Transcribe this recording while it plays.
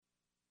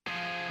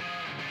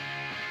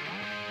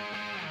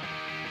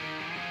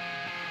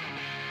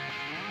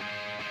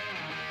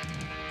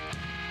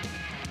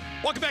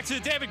Welcome back to the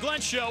David Glenn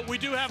Show. We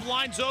do have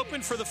lines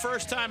open for the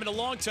first time in a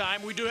long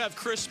time. We do have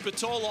Chris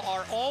Spatola,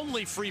 our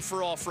only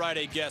Free-for-All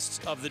Friday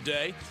guest of the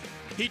day.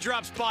 He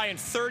drops by in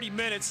 30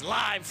 minutes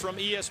live from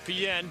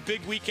ESPN.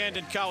 Big weekend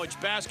in college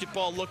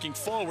basketball looking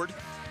forward.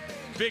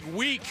 Big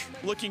week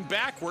looking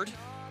backward.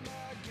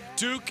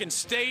 Duke and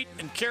State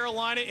and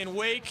Carolina and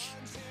Wake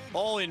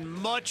all in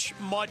much,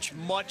 much,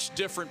 much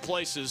different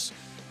places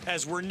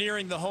as we're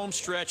nearing the home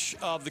stretch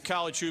of the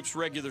college hoops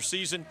regular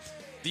season.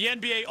 The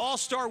NBA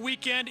All-Star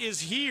Weekend is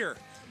here.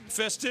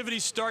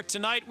 Festivities start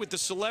tonight with the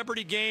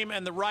Celebrity Game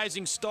and the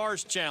Rising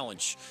Stars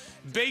Challenge.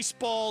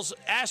 Baseball's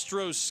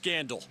Astros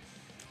scandal.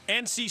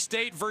 NC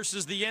State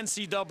versus the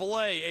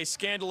NCAA, a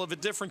scandal of a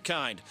different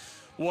kind,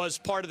 was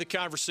part of the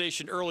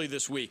conversation early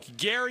this week.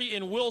 Gary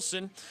in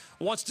Wilson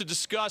wants to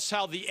discuss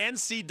how the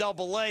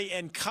NCAA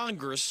and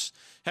Congress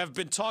have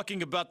been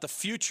talking about the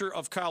future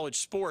of college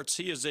sports.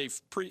 He is a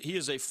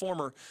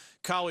former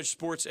college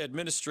sports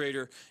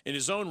administrator in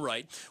his own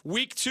right.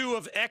 Week 2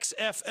 of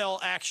XFL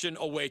action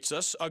awaits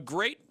us. A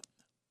great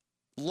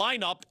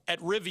lineup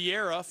at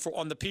Riviera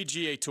on the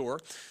PGA Tour.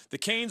 The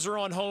Canes are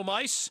on home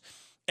ice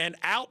and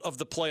out of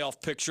the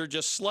playoff picture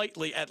just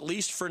slightly, at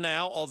least for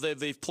now, although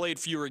they've played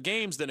fewer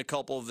games than a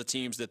couple of the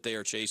teams that they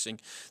are chasing.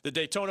 The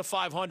Daytona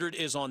 500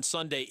 is on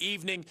Sunday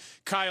evening.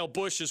 Kyle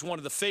Busch is one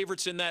of the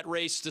favorites in that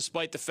race,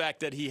 despite the fact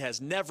that he has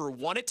never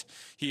won it.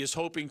 He is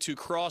hoping to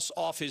cross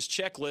off his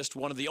checklist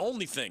one of the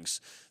only things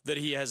that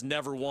he has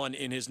never won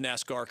in his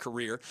NASCAR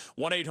career.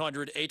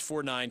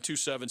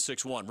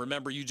 1-800-849-2761.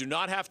 Remember, you do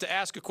not have to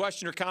ask a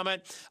question or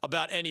comment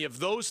about any of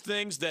those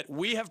things that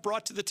we have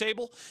brought to the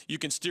table. You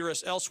can steer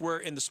us elsewhere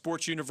in the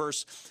sports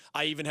universe.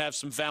 I even have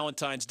some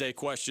Valentine's Day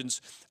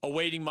questions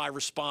awaiting my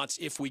response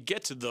if we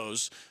get to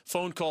those.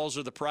 Phone calls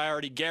are the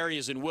priority. Gary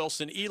is in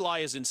Wilson. Eli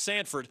is in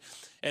Sanford.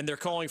 And they're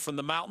calling from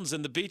the mountains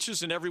and the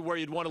beaches and everywhere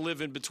you'd want to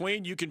live in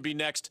between. You can be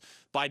next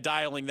by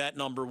dialing that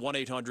number,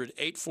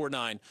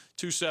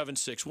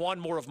 1-800-849-2761.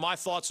 More of my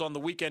thoughts on the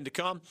weekend to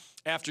come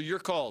after your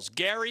calls.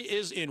 Gary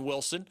is in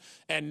Wilson,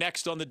 and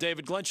next on the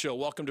David Glenn Show.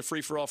 Welcome to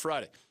Free for All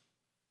Friday.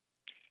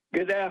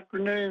 Good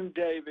afternoon,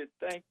 David.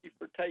 Thank you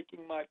for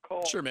taking my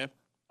call. Sure, man.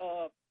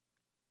 I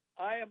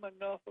am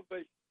enough of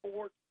a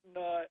sports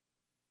nut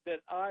that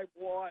I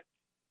watch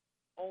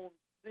on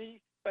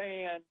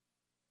C-SPAN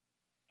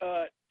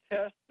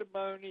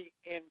testimony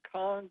in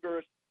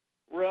Congress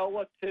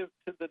relative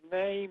to the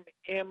name,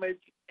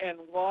 image, and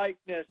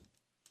likeness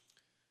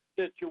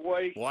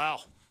situation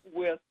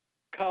with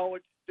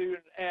college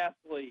student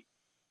athletes.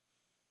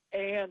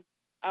 And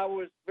I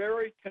was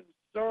very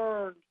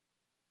concerned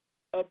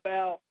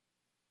about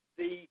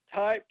the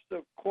types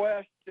of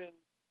questions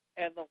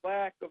and the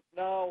lack of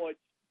knowledge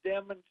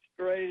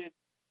demonstrated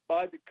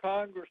by the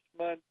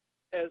congressman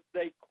as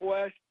they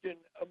question,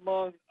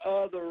 among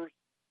others,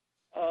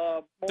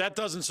 that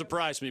doesn't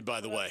surprise me,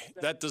 by the way.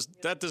 That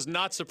does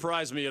not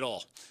surprise me at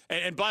all.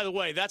 And by the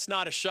way, that's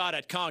not a shot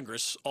at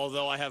Congress,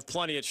 although I have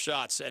plenty of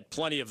shots at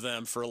plenty of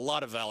them for a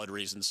lot of valid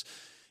reasons.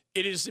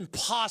 It is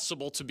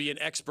impossible to be an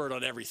expert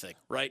on everything,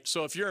 right?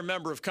 So if you're a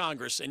member of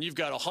Congress and you've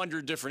got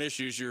 100 different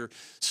issues you're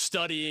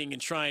studying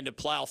and trying to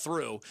plow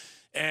through,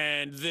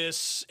 and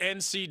this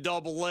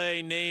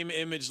NCAA name,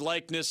 image,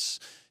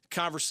 likeness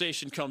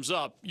conversation comes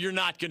up, you're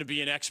not going to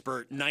be an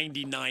expert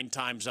 99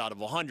 times out of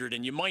 100,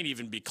 and you might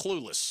even be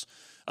clueless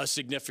a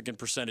significant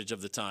percentage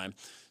of the time.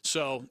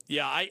 So,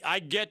 yeah,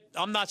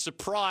 I'm not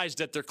surprised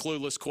that they're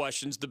clueless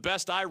questions. The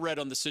best I read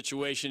on the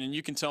situation, and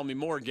you can tell me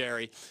more,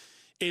 Gary,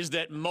 is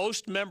that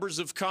most members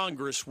of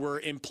Congress were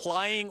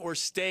implying or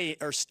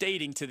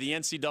stating to the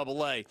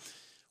NCAA,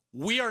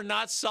 we are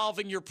not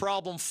solving your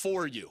problem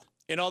for you.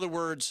 In other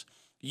words,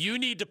 you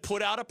need to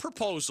put out a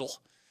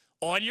proposal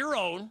on your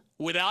own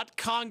without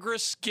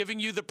Congress giving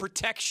you the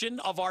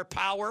protection of our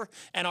power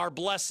and our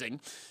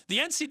blessing. The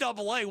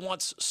NCAA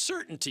wants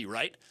certainty,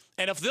 right?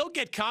 And if they'll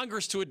get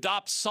Congress to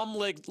adopt some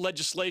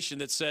legislation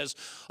that says,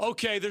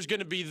 okay, there's going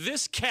to be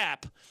this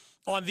cap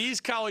on these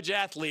college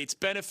athletes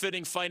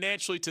benefiting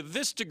financially to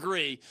this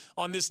degree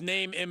on this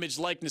name, image,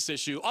 likeness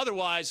issue.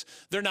 Otherwise,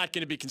 they're not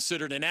going to be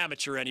considered an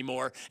amateur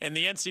anymore, and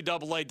the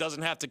NCAA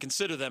doesn't have to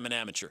consider them an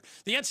amateur.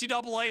 The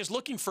NCAA is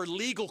looking for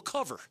legal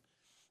cover.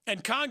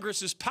 And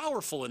Congress is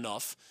powerful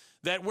enough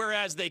that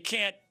whereas they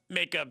can't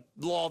make a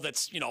law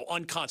that's,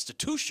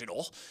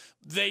 unconstitutional,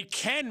 they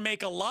can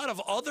make a lot of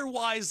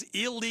otherwise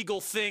illegal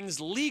things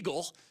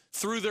legal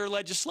through their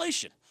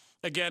legislation.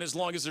 Again, as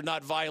long as they're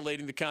not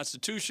violating the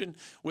Constitution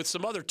with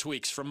some other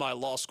tweaks from my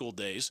law school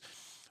days.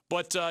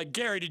 But,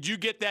 Gary, did you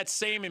get that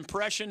same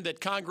impression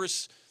that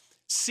Congress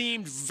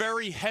seemed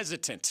very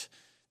hesitant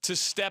to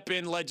step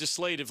in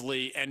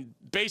legislatively? And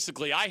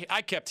basically,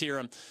 I kept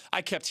hearing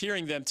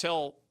them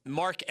tell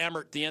Mark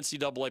Emmert, the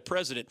NCAA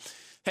president,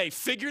 hey,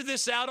 figure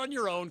this out on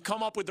your own,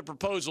 come up with a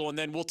proposal, and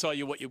then we'll tell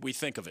you what we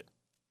think of it.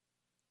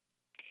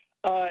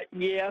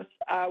 Yes,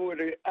 I would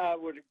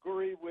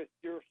agree with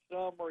your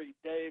summary,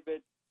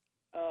 David,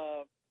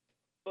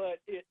 but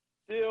it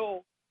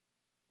still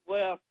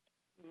left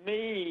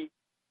me,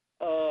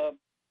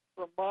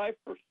 from my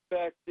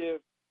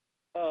perspective,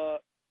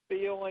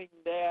 feeling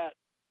that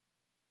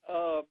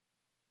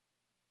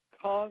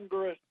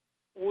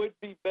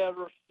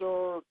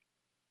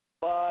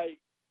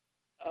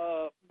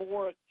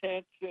more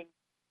attention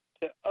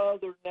to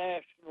other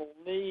national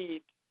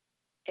needs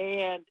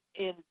and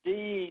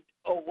indeed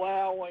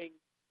allowing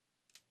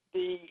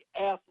the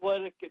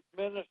athletic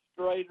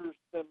administrators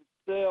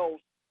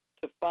themselves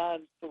to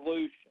find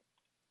solutions.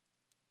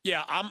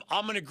 Yeah,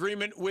 I'm in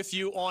agreement with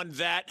you on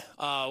that.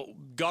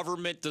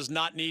 Government does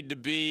not need to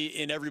be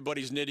in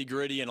everybody's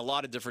nitty-gritty in a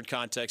lot of different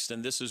contexts,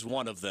 and this is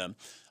one of them.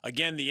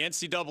 Again, the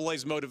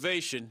NCAA's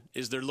motivation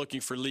is they're looking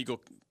for legal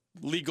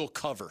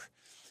cover.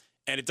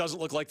 And it doesn't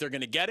look like they're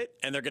going to get it,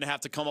 and they're going to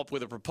have to come up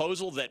with a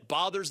proposal that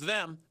bothers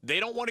them. They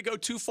don't want to go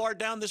too far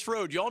down this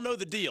road. You all know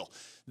the deal.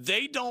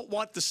 They don't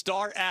want the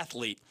star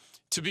athlete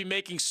to be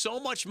making so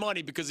much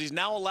money because he's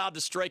now allowed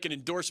to strike an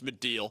endorsement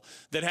deal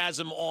that has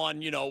him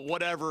on,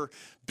 whatever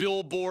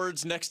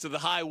billboards next to the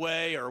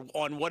highway or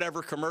on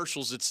whatever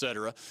commercials, et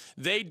cetera.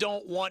 They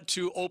don't want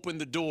to open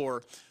the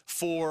door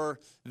for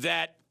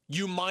that.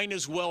 You might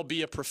as well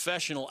be a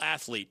professional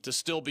athlete to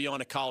still be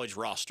on a college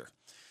roster.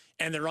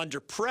 And they're under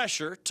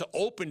pressure to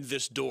open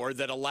this door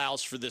that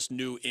allows for this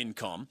new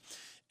income.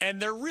 And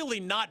they're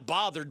really not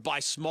bothered by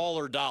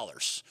smaller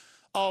dollars.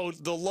 Oh,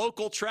 the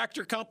local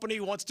tractor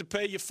company wants to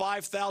pay you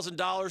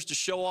 $5,000 to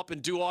show up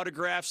and do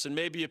autographs and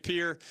maybe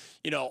appear,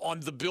 on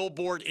the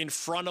billboard in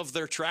front of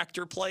their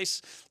tractor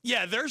place.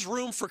 Yeah, there's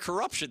room for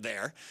corruption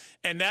there,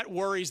 and that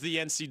worries the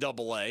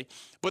NCAA.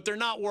 But they're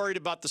not worried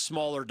about the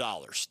smaller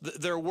dollars.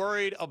 They're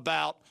worried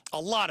about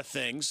a lot of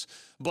things,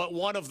 but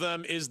one of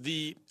them is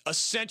the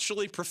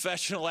essentially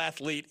professional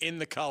athlete in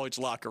the college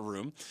locker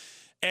room.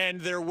 And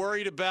they're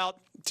worried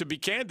about, to be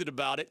candid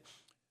about it,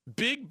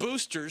 big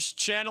boosters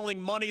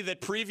channeling money that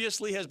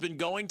previously has been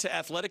going to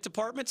athletic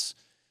departments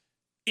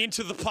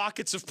into the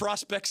pockets of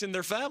prospects and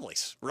their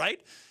families, right?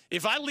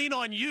 If I lean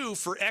on you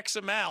for X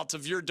amount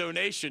of your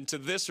donation to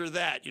this or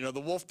that, the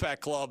Wolfpack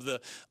Club, the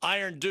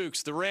Iron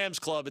Dukes, the Rams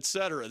Club, et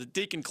cetera, the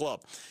Deacon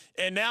Club,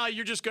 and now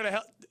you're just going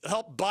to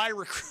help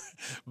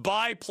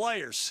buy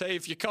players. Say,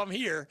 if you come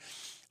here,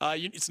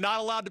 it's not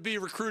allowed to be a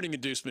recruiting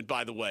inducement,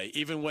 by the way.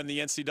 Even when the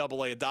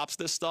NCAA adopts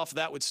this stuff,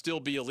 that would still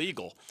be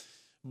illegal.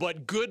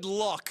 But good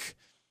luck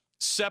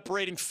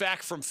separating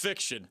fact from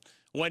fiction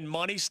when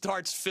money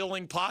starts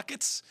filling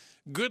pockets.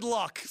 Good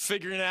luck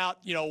figuring out,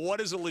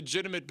 what is a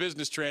legitimate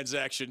business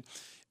transaction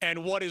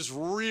and what is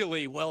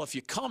really, well, if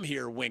you come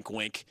here, wink,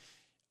 wink,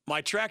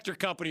 my tractor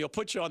company will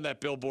put you on that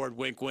billboard,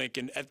 wink, wink,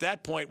 and at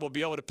that point we'll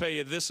be able to pay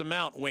you this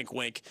amount, wink,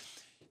 wink.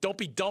 Don't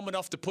be dumb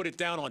enough to put it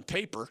down on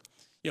paper.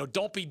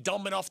 Don't be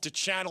dumb enough to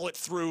channel it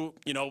through,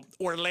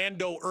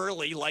 Orlando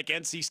Early like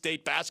NC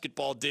State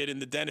basketball did in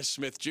the Dennis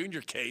Smith Jr.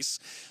 case.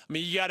 I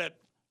mean, you got to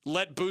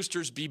let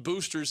boosters be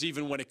boosters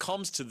even when it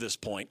comes to this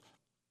point.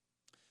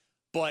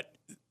 But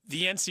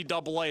the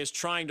NCAA is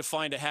trying to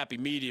find a happy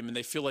medium, and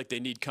they feel like they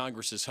need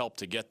Congress's help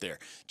to get there.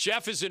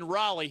 Jeff is in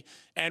Raleigh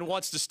and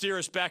wants to steer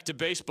us back to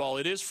baseball.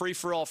 It is Free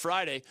for All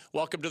Friday.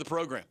 Welcome to the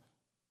program.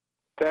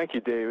 Thank you,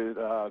 David.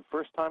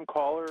 First-time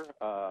caller,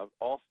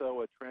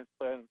 also a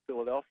transplant in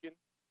Philadelphia.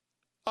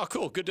 Oh,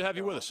 cool. Good to have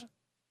you with us.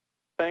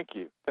 Thank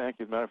you. As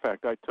a matter of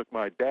fact, I took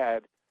my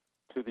dad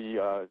to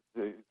the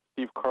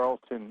Steve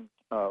Carlton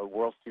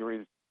World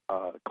Series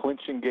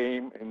clinching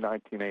game in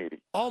 1980.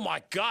 Oh,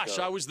 my gosh.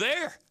 So, I was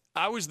there.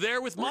 I was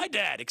there with my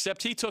dad,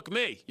 except he took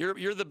me.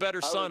 You're the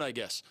better son, I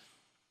guess.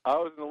 I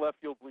was in the left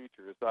field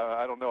bleachers.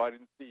 I don't know. I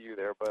didn't see you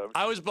there, but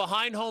I was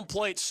behind home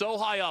plate so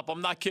high up,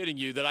 I'm not kidding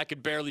you, that I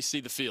could barely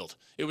see the field.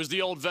 It was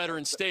the old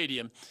Veterans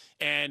Stadium,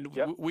 and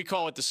we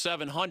call it the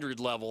 700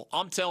 level.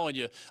 I'm telling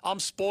you,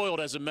 I'm spoiled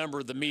as a member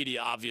of the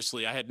media,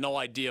 obviously. I had no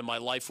idea my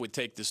life would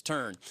take this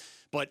turn.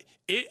 But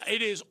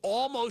it is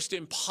almost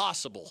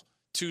impossible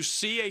to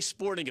see a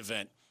sporting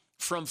event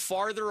from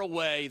farther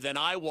away than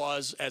I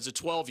was as a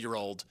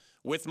 12-year-old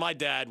with my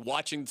dad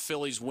watching the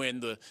Phillies win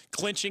the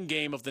clinching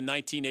game of the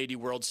 1980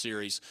 World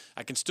Series.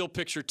 I can still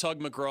picture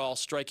Tug McGraw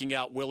striking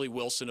out Willie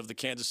Wilson of the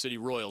Kansas City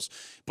Royals.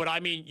 But,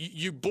 I mean,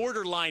 you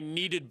borderline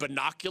needed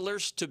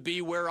binoculars to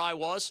be where I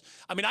was.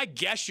 I mean, I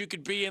guess you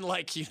could be in,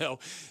 like,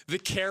 the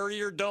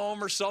Carrier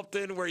Dome or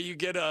something where you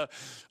get a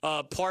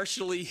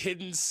partially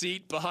hidden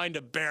seat behind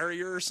a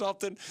barrier or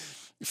something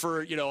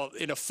for,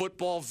 in a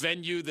football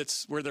venue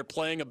that's where they're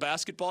playing a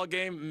basketball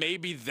game.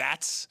 Maybe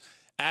that's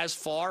as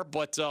far,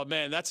 but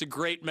man, that's a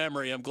great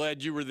memory. I'm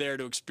glad you were there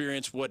to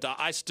experience what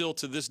I still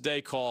to this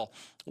day call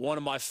one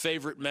of my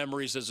favorite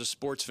memories as a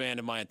sports fan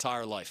in my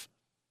entire life.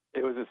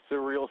 It was a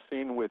surreal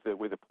scene with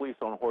the police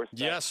on horseback.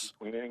 Yes.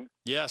 Between innings.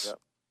 Yes.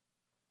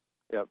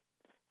 Yep.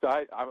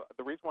 So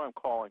the reason why I'm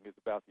calling is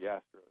about the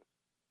Astros.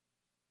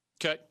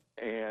 Okay.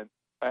 And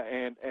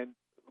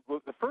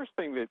the first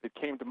thing that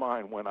came to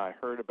mind when I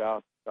heard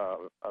about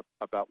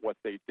what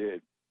they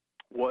did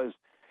was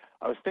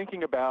I was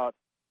thinking about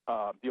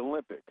the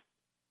Olympics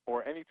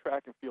or any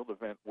track and field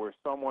event where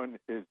someone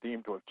is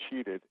deemed to have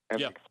cheated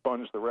and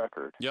expunged the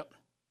record. Yep.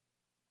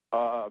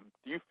 Do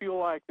you feel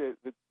like that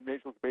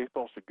Major League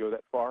Baseball should go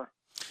that far?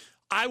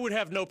 I would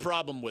have no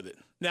problem with it.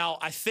 Now,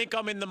 I think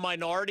I'm in the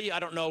minority. I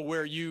don't know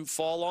where you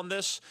fall on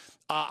this.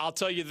 I'll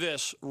tell you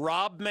this.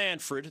 Rob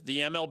Manfred, the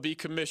MLB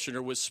commissioner,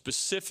 was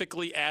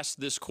specifically asked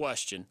this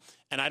question,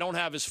 and I don't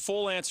have his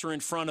full answer in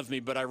front of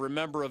me, but I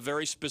remember a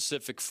very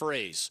specific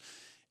phrase.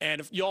 And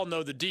if you all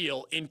know the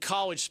deal, in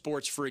college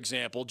sports, for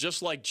example,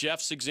 just like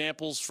Jeff's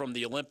examples from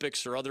the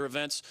Olympics or other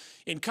events,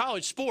 in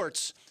college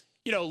sports,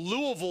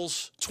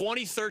 Louisville's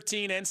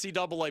 2013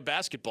 NCAA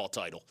basketball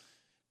title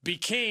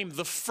became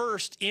the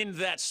first in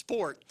that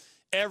sport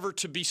ever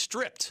to be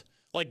stripped.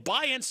 Like,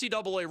 by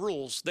NCAA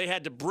rules, they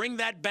had to bring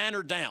that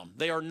banner down.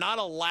 They are not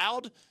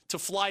allowed to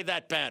fly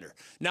that banner.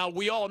 Now,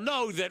 we all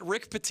know that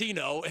Rick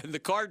Pitino and the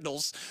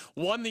Cardinals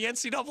won the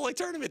NCAA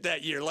tournament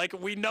that year. Like,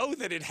 we know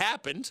that it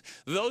happened.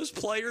 Those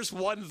players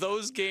won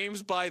those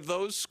games by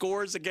those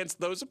scores against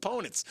those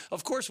opponents.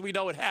 Of course, we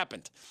know it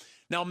happened.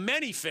 Now,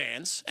 many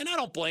fans, and I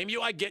don't blame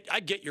you, I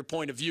get your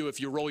point of view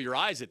if you roll your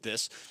eyes at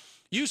this.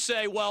 You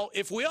say, well,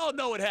 if we all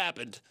know it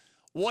happened,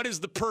 what is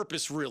the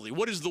purpose really?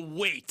 What is the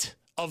weight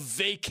of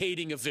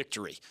vacating a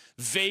victory,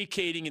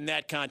 vacating in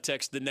that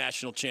context the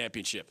national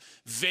championship,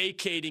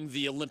 vacating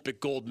the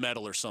Olympic gold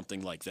medal or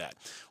something like that?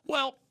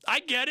 Well, I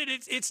get it.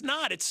 It's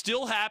not. It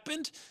still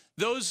happened.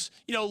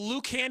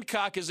 Luke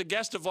Hancock is a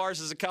guest of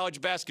ours as a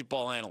college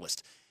basketball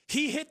analyst.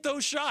 He hit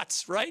those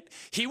shots, right?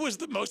 He was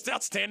the most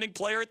outstanding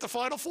player at the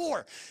Final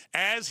Four.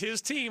 As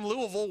his team,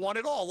 Louisville, won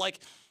it all. Like,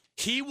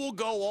 he will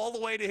go all the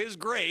way to his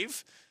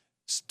grave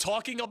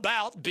talking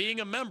about being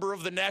a member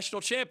of the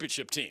national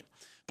championship team.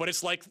 But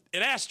it's like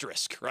an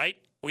asterisk, right?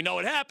 We know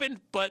it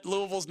happened, but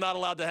Louisville's not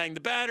allowed to hang the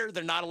banner.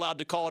 They're not allowed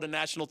to call it a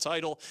national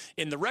title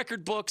in the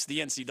record books. The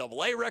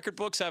NCAA record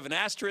books have an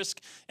asterisk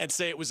and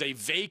say it was a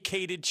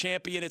vacated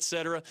champion,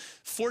 etc.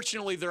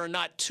 Fortunately, there are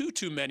not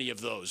too many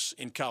of those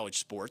in college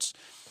sports.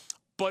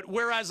 But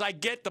whereas I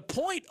get the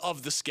point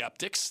of the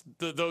skeptics,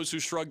 those who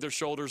shrug their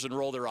shoulders and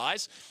roll their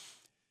eyes,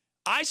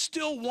 I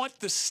still want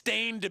the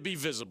stain to be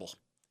visible.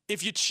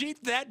 If you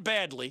cheat that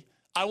badly,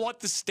 I want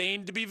the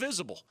stain to be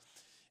visible.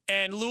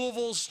 And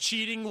Louisville's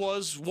cheating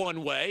was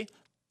one way,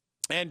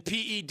 and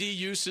PED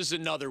use is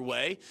another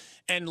way,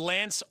 and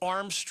Lance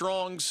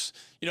Armstrong's,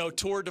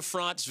 Tour de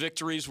France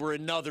victories were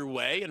another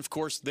way, and of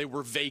course they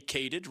were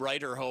vacated,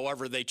 right, or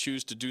however they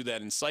choose to do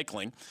that in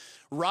cycling.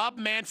 Rob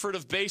Manfred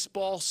of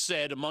baseball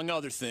said, among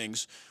other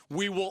things,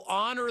 we will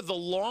honor the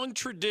long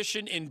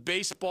tradition in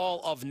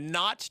baseball of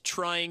not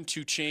trying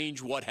to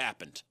change what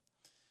happened.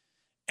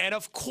 And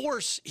of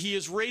course, he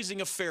is raising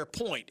a fair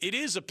point. It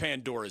is a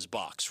Pandora's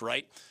box,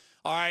 right?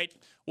 All right,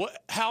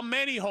 how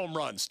many home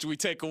runs do we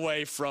take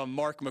away from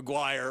Mark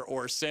McGwire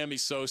or Sammy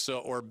Sosa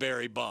or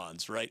Barry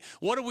Bonds, right?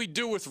 What do we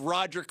do with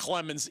Roger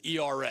Clemens'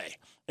 ERA?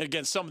 And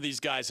again, some of these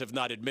guys have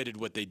not admitted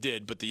what they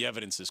did, but the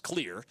evidence is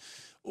clear.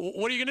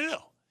 What are you going to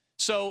do?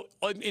 So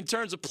in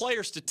terms of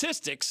player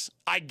statistics,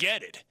 I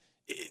get it.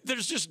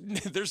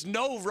 There's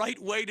no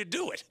right way to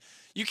do it.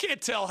 You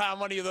can't tell how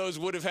many of those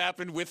would have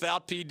happened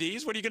without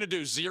PDs. What are you going to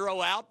do?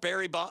 Zero out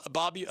Barry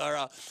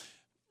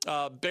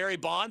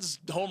Bonds'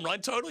 home run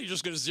total? You're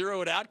just going to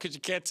zero it out because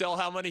you can't tell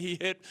how many he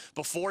hit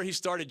before he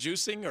started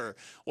juicing or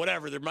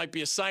whatever. There might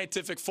be a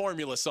scientific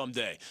formula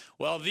someday.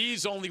 Well,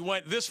 these only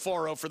went this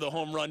far over the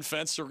home run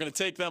fence, so we're going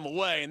to take them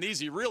away. And these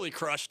he really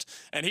crushed,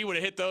 and he would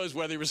have hit those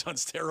whether he was on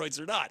steroids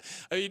or not.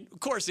 I mean, of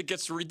course, it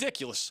gets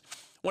ridiculous.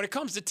 When it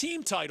comes to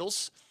team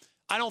titles,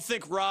 I don't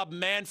think Rob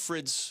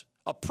Manfred's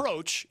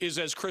approach is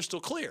as crystal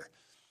clear.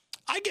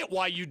 I get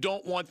why you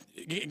don't want,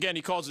 again,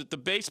 he calls it the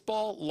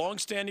baseball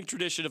longstanding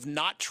tradition of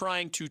not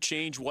trying to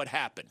change what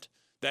happened.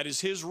 That is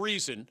his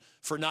reason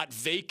for not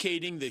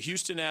vacating the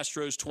Houston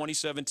Astros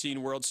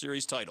 2017 World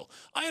Series title.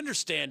 I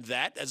understand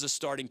that as a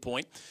starting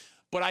point,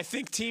 but I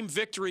think team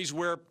victories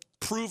where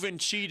proven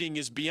cheating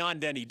is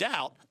beyond any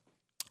doubt,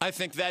 I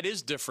think that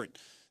is different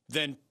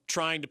than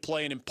trying to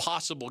play an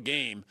impossible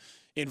game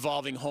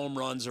involving home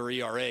runs or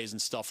ERAs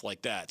and stuff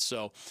like that.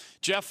 So,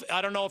 Jeff,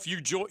 I don't know if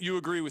you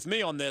agree with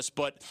me on this,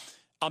 but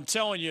I'm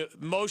telling you,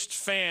 most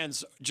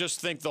fans just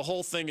think the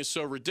whole thing is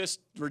so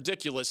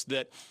ridiculous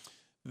that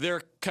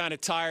they're kind of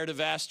tired of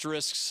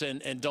asterisks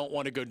and don't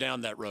want to go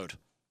down that road.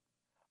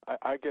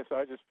 I guess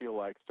I just feel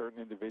like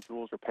certain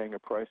individuals are paying a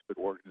price, but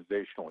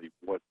organizationally,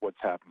 what's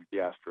happening with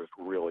the asterisk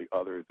really,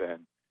 other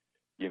than,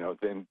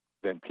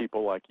 than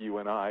people like you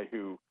and I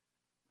who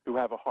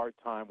have a hard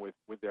time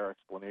with their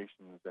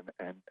explanations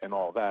and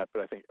all that.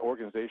 But I think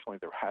organizationally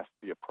there has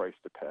to be a price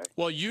to pay.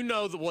 Well, you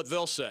know what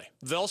they'll say.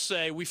 They'll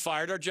say we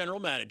fired our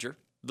general manager.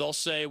 They'll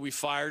say we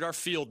fired our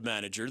field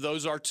manager.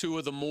 Those are two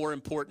of the more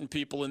important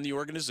people in the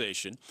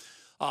organization.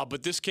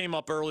 But this came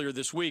up earlier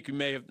this week. You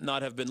may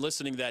not have been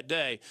listening that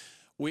day.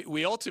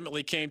 We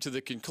ultimately came to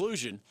the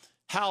conclusion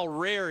how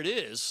rare it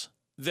is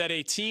that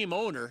a team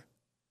owner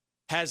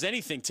has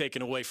anything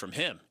taken away from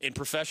him in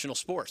professional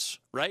sports,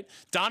 right?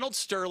 Donald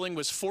Sterling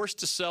was forced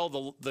to sell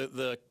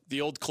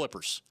the old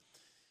Clippers,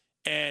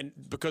 and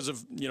because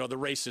of the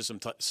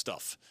racism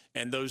stuff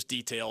and those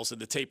details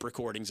and the tape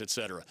recordings, et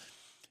cetera.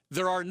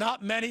 There are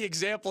not many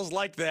examples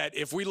like that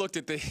if we looked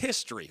at the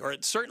history, or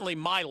certainly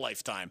my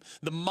lifetime,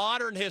 the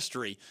modern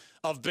history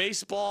of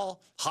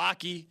baseball,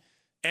 hockey,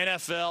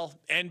 NFL,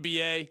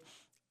 NBA.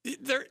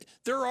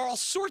 There are all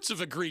sorts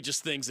of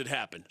egregious things that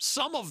happen,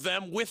 some of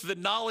them with the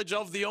knowledge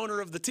of the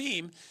owner of the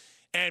team.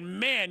 And,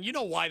 man, you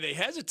know why they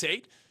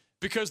hesitate?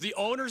 Because the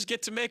owners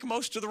get to make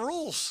most of the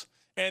rules.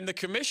 And the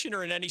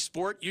commissioner in any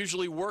sport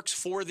usually works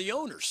for the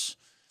owners.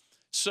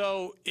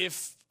 So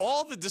if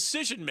all the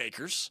decision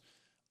makers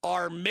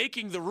are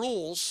making the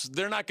rules,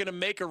 they're not going to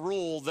make a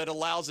rule that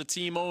allows a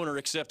team owner,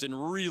 except in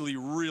really,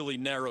 really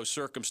narrow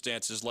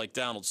circumstances like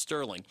Donald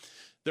Sterling.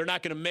 They're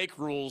not going to make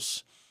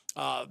rules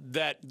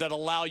that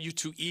allow you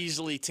to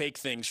easily take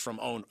things from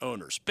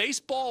owners.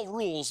 Baseball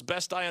rules,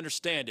 best I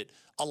understand it,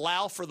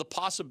 allow for the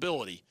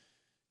possibility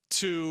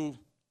to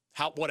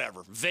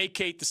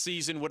vacate the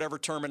season, whatever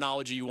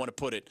terminology you want to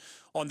put it,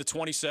 on the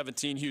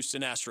 2017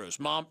 Houston Astros.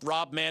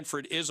 Rob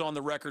Manfred is on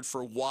the record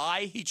for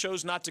why he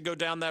chose not to go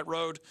down that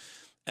road.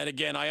 And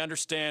again, I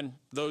understand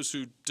those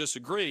who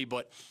disagree,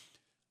 but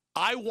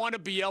I want to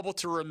be able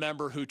to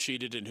remember who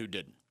cheated and who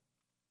didn't.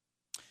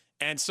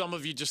 And some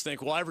of you just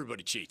think, well,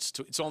 everybody cheats.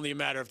 It's only a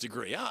matter of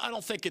degree. I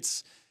don't think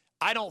that's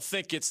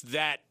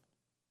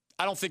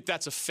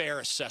a fair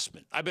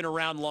assessment. I've been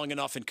around long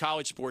enough in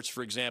college sports,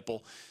 for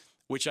example,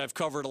 which I've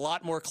covered a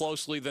lot more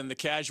closely than the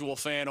casual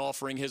fan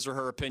offering his or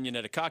her opinion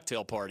at a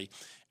cocktail party.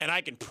 And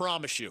I can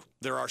promise you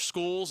there are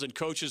schools and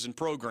coaches and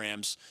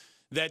programs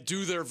that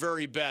do their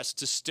very best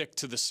to stick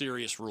to the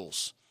serious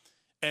rules.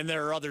 And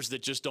there are others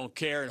that just don't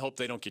care and hope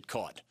they don't get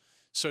caught.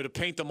 So to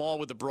paint them all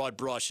with a broad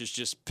brush is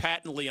just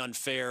patently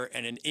unfair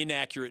and an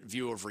inaccurate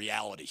view of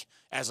reality,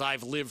 as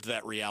I've lived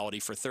that reality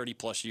for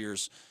 30-plus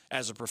years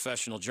as a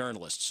professional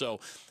journalist.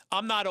 So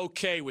I'm not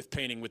okay with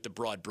painting with the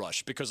broad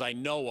brush because I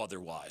know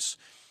otherwise.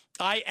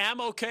 I am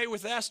okay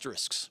with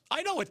asterisks.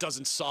 I know it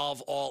doesn't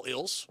solve all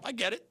ills. I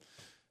get it.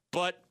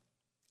 But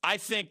I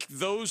think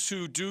those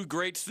who do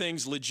great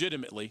things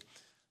legitimately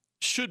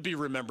should be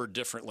remembered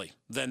differently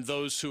than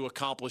those who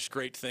accomplish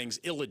great things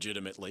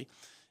illegitimately.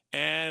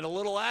 And a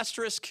little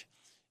asterisk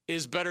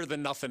is better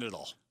than nothing at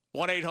all.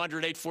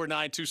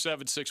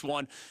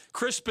 1-800-849-2761.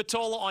 Chris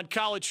Spatola on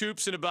College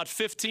Hoops in about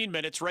 15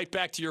 minutes. Right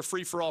back to your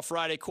Free-for-All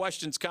Friday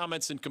questions,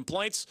 comments, and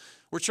complaints.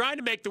 We're trying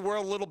to make the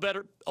world a little bit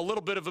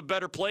of a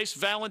better place,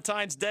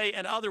 Valentine's Day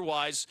and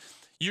otherwise.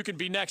 You can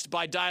be next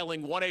by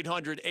dialing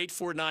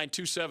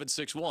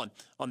 1-800-849-2761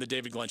 on The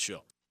David Glenn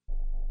Show.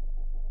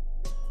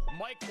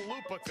 Mike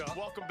Lupica,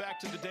 welcome back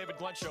to the David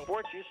Glenn Show.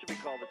 Sports used to be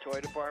called the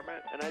toy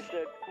department, and I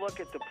said, look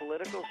at the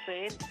political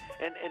scene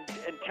and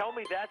tell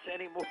me that's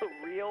any more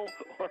real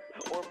or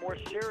more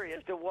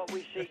serious than what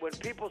we see when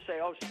people say,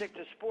 oh, stick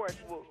to sports.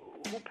 Well,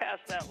 who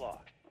passed that law?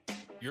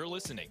 You're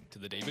listening to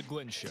the David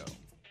Glenn Show.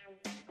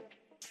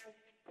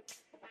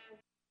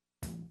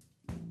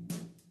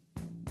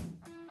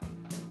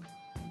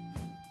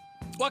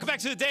 Welcome back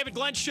to the David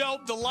Glenn Show.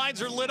 The lines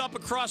are lit up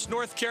across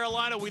North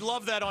Carolina. We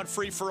love that on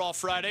Free-for-All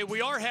Friday. We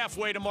are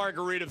halfway to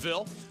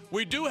Margaritaville.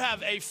 We do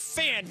have a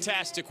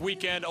fantastic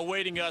weekend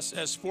awaiting us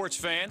as sports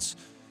fans.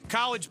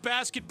 College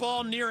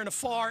basketball near and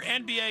afar,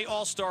 NBA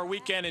All-Star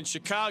Weekend in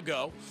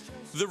Chicago.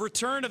 The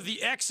return of the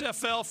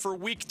XFL for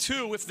Week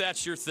 2, if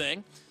that's your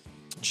thing.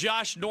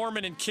 Josh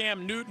Norman and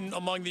Cam Newton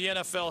among the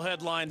NFL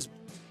headlines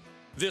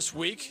this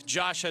week.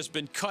 Josh has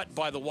been cut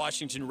by the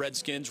Washington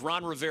Redskins.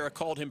 Ron Rivera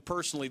called him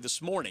personally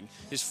this morning,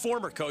 his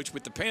former coach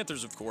with the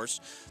Panthers, of course,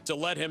 to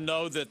let him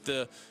know that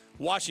the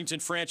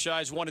Washington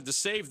franchise wanted to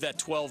save that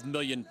 $12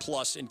 million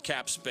plus in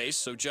cap space.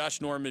 So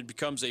Josh Norman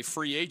becomes a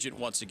free agent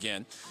once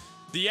again.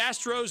 The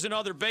Astros and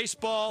other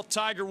baseball,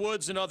 Tiger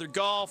Woods and other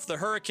golf, the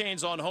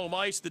Hurricanes on home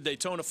ice, the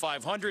Daytona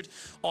 500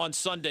 on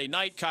Sunday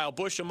night. Kyle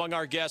Busch among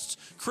our guests.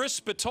 Chris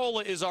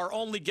Spatola is our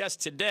only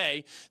guest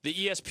today. The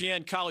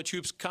ESPN College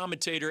Hoops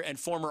commentator and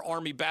former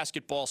Army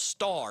basketball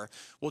star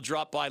will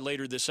drop by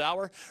later this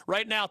hour.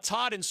 Right now,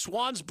 Todd in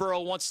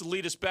Swansboro wants to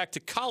lead us back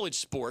to college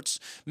sports.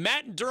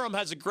 Matt in Durham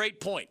has a great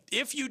point.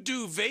 If you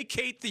do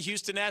vacate the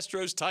Houston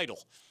Astros title,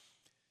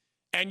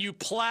 and you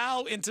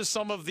plow into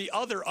some of the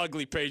other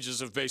ugly pages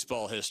of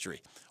baseball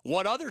history,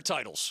 what other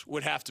titles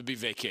would have to be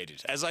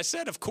vacated? As I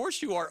said, of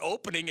course you are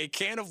opening a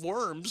can of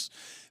worms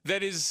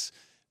that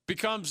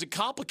becomes a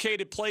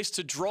complicated place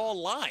to draw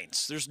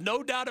lines. There's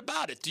no doubt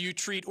about it. Do you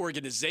treat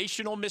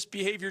organizational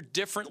misbehavior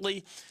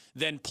differently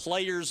than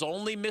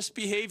players-only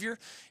misbehavior?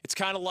 It's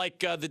kind of like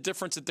the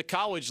difference at the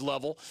college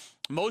level.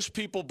 Most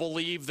people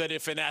believe that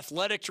if an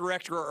athletic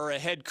director or a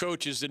head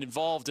coach is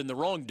involved in the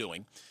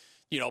wrongdoing,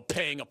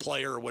 paying a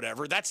player or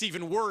whatever, that's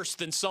even worse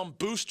than some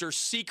booster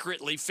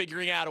secretly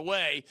figuring out a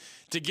way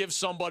to give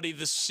somebody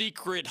the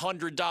secret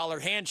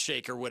 $100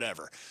 handshake or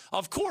whatever.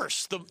 Of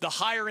course, the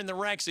higher in the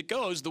ranks it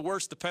goes, the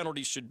worse the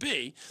penalty should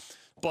be.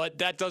 But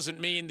that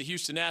doesn't mean the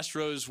Houston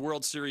Astros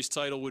World Series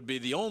title would be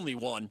the only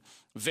one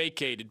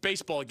vacated.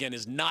 Baseball, again,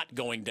 is not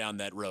going down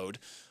that road,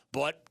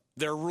 but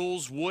their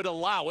rules would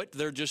allow it.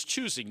 They're just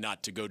choosing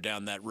not to go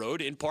down that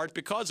road, in part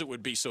because it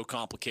would be so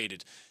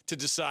complicated to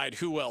decide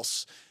who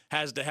else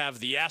has to have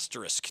the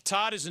asterisk.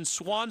 Todd is in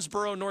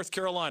Swansboro, North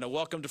Carolina.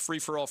 Welcome to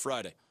Free-for-All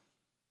Friday.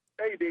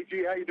 Hey, D.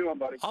 DG. How you doing,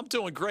 buddy? I'm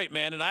doing great,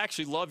 man, and I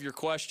actually love your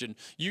question.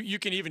 You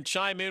can even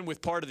chime in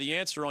with part of the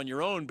answer on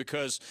your own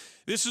because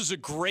this is a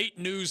great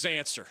news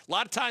answer. A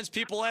lot of times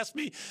people ask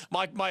me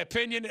my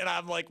opinion, and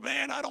I'm like,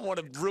 man, I don't want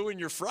to ruin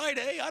your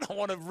Friday. I don't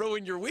want to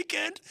ruin your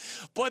weekend.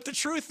 But the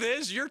truth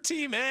is your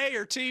Team A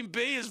or Team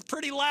B is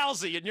pretty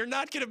lousy, and you're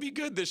not going to be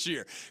good this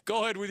year.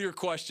 Go ahead with your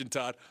question,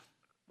 Todd.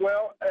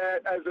 Well,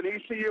 as an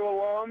ECU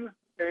alum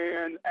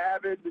and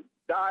avid,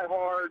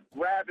 diehard,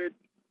 rabid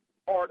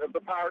part of the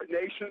Pirate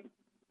Nation,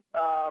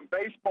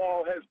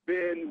 baseball has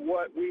been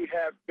what we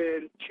have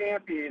been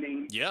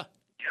championing,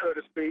 so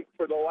to speak,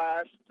 for the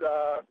last,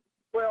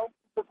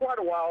 for quite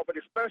a while, but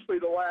especially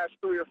the last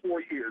 3 or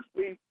 4 years.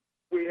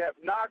 We have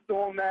knocked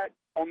on that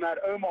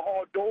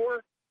Omaha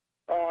door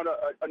on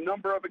a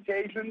number of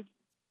occasions.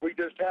 We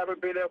just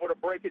haven't been able to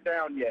break it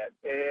down yet.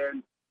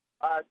 And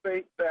I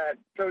think that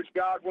Coach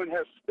Godwin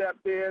has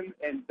stepped in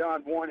and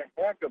done one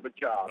heck of a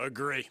job.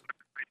 Agree.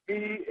 He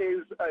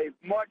is a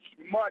much,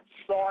 much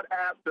sought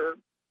after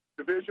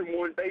Division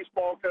I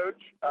baseball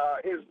coach.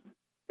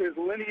 His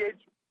lineage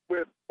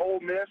with Ole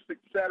Miss,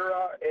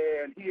 etc.,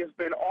 and he has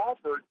been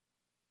offered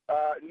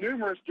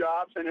numerous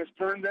jobs and has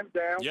turned them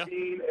down,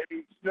 being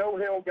a Snow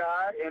Hill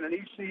guy and an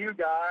ECU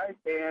guy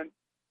and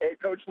a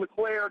Coach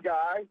LeClaire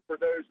guy, for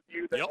those of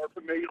you that are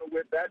familiar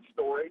with that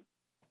story.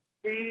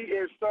 He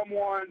is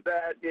someone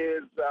that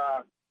is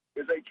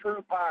a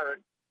true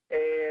Pirate,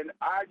 and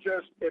I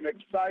just am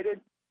excited.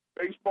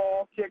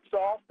 Baseball kicks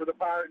off for the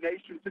Pirate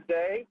Nation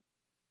today,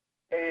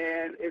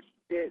 and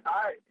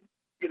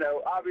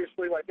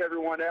obviously, like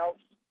everyone else,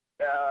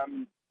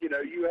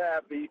 you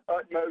have the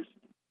utmost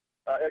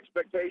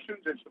expectations.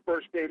 It's the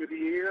first game of the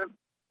year.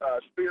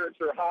 Spirits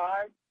are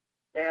high,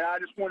 and I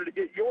just wanted to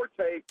get your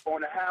take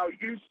on how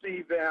you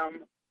see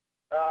them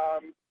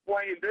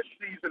playing this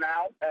season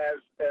out as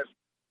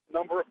a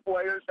number of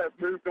players have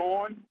moved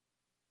on.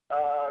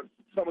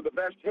 Some of the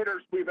best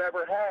hitters we've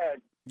ever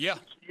had in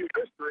ECU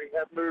history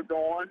have moved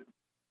on.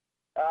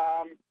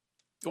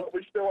 But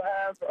we still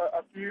have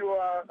a few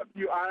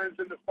irons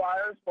in the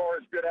fire as far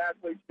as good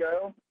athletes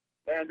go.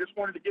 And just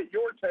wanted to get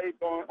your take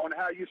on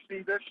how you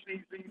see this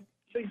season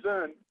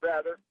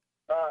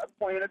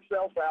playing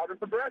itself out and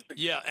progressing.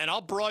 Yeah, and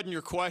I'll broaden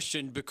your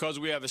question because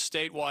we have a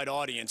statewide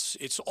audience.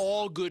 It's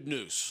all good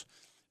news.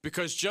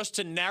 Because just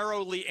to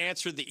narrowly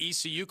answer the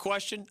ECU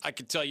question, I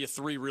can tell you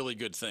 3 really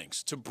good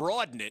things. To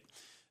broaden it,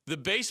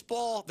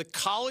 the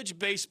college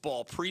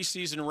baseball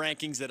preseason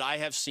rankings that I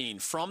have seen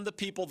from the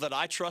people that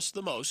I trust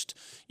the most,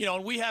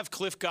 and we have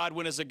Cliff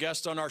Godwin as a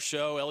guest on our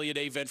show, Elliot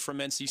Avent from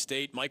NC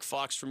State, Mike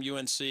Fox from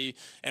UNC,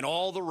 and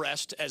all the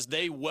rest as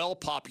they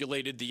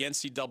well-populated the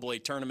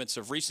NCAA tournaments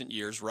of recent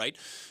years, right?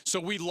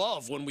 So we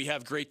love when we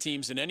have great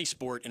teams in any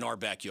sport in our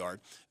backyard.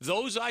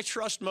 Those I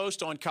trust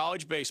most on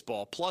college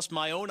baseball, plus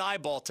my own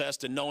eyeball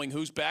test and knowing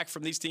who's back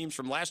from these teams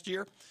from last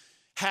year,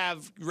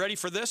 have, ready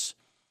for this,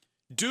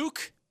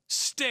 Duke,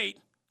 State,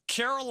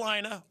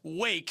 Carolina,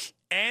 Wake,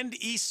 and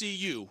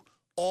ECU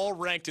all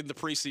ranked in the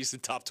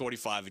preseason top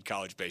 25 in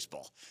college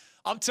baseball.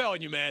 I'm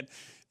telling you, man,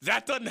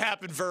 that doesn't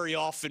happen very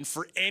often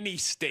for any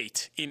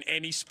state in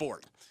any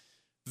sport.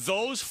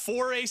 Those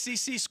 4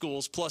 ACC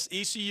schools, plus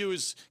ECU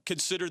is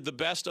considered the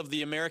best of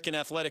the American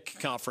Athletic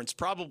Conference,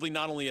 probably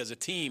not only as a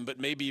team, but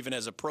maybe even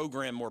as a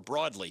program more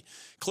broadly.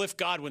 Cliff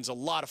Godwin's a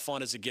lot of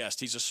fun as a guest.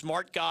 He's a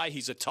smart guy.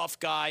 He's a tough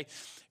guy.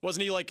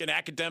 Wasn't he like an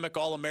academic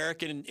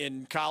All-American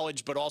in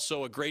college, but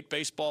also a great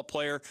baseball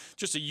player?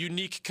 Just a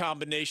unique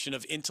combination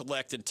of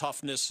intellect and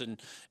toughness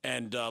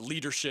and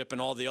leadership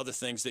and all the other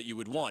things that you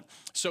would want.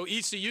 So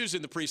ECU's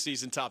in the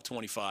preseason top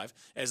 25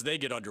 as they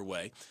get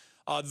underway.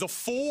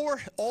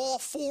 All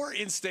four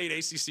in-state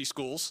ACC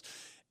schools,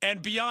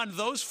 and beyond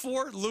those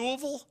 4,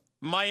 Louisville,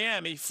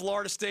 Miami,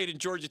 Florida State, and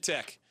Georgia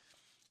Tech.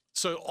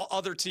 So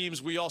other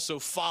teams we also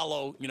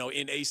follow,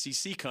 in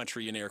ACC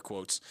country, in air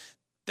quotes.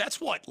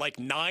 That's like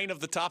 9 of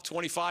the top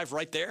 25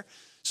 right there.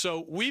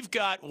 So we've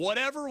got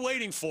whatever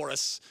waiting for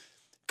us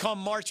come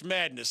March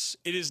Madness.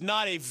 It is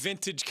not a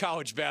vintage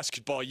college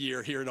basketball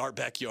year here in our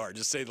backyard,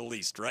 to say the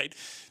least, right?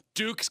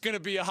 Duke's going to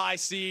be a high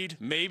seed.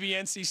 Maybe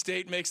NC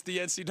State makes the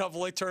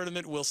NCAA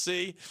tournament. We'll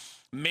see.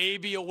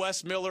 Maybe a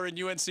Wes Miller and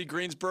UNC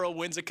Greensboro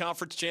wins a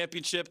conference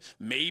championship.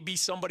 Maybe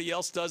somebody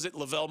else does it,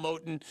 Lavelle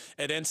Moton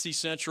at NC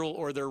Central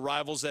or their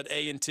rivals at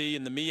A&T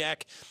in the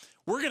MEAC.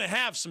 We're going to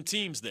have some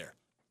teams there,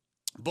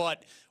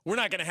 but we're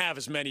not going to have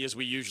as many as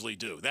we usually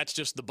do. That's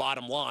just the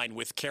bottom line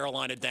with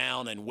Carolina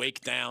down and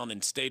Wake down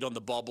and State on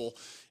the bubble.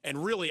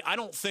 And really, I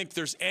don't think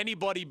there's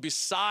anybody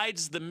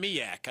besides the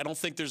MEAC. I don't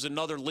think there's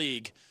another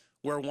league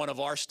where one of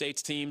our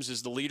state's teams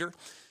is the leader.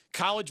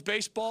 College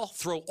baseball,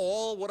 throw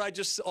all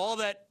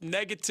that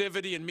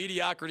negativity and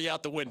mediocrity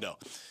out the window.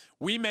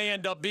 We may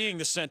end up being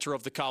the center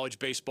of the college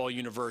baseball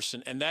universe,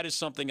 and that is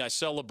something I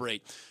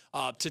celebrate.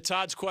 To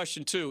Todd's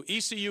question, too,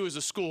 ECU is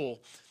a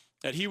school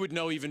that he would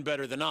know even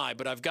better than I,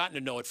 but I've gotten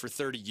to know it for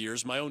 30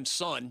 years. My own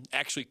son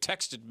actually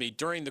texted me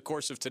during the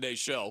course of today's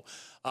show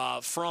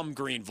from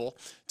Greenville,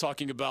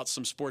 talking about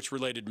some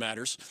sports-related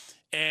matters.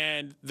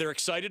 and they're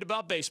excited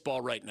about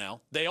baseball right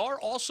now. They are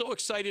also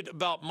excited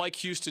about Mike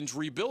Houston's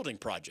rebuilding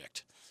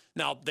project.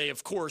 Now, they,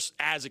 of course,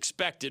 as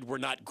expected, were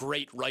not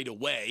great right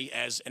away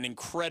as an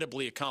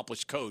incredibly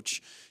accomplished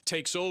coach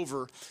takes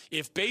over.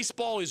 If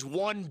baseball is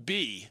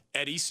 1B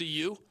at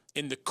ECU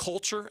in the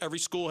culture, every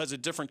school has a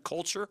different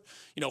culture.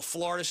 You know,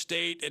 Florida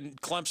State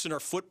and Clemson are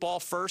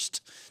football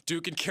first.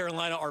 Duke and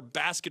Carolina are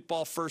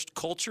basketball first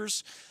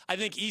cultures. I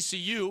think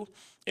ECU,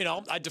 you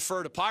know, I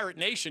defer to Pirate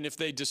Nation if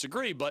they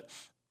disagree, but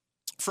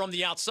from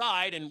the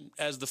outside and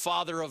as the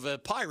father of a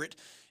Pirate,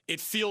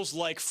 it feels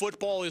like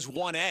football is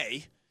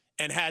 1A.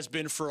 And has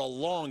been for a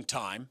long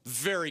time.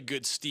 Very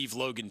good Steve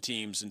Logan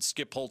teams and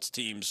Skip Holtz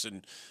teams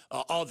and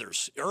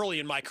others. Early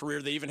in my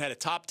career, they even had a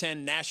top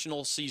 10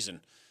 national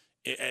season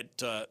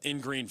in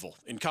Greenville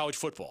in college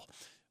football.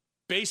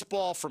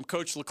 Baseball from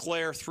Coach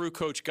LeClaire through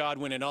Coach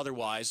Godwin and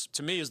otherwise,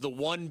 to me, is the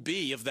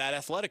 1B of that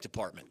athletic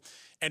department.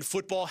 And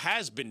football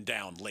has been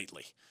down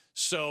lately.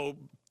 So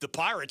the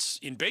Pirates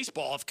in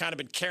baseball have kind of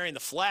been carrying the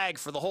flag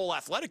for the whole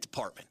athletic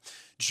department.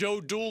 Joe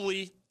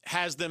Dooley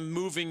has them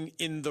moving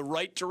in the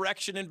right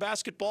direction in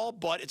basketball,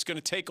 but it's going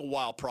to take a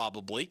while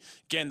probably.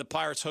 Again, the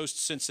Pirates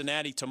host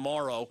Cincinnati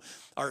tomorrow,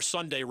 or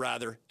Sunday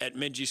rather, at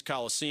Minges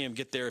Coliseum.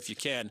 Get there if you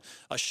can.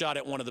 A shot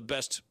at one of the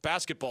best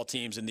basketball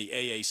teams in the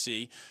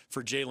AAC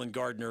for Jalen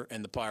Gardner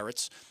and the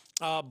Pirates.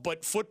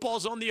 But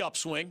football's on the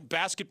upswing.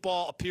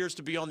 Basketball appears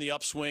to be on the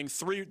upswing.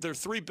 Their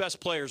three best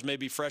players may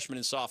be freshmen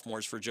and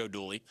sophomores for Joe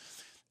Dooley.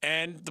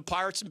 And the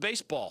Pirates in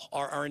baseball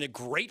are in a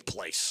great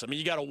place. I mean,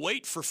 you got to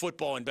wait for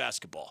football and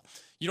basketball.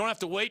 You don't have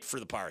to wait for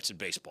the Pirates in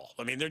baseball.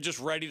 I mean, they're just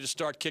ready to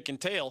start kicking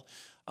tail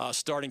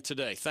starting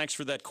today. Thanks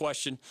for that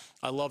question.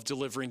 I love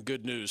delivering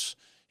good news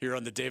here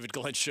on the David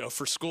Glenn Show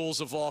for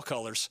schools of all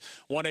colors.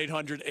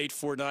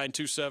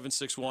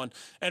 1-800-849-2761.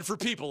 And for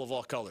people of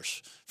all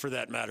colors, for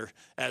that matter,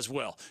 as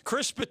well.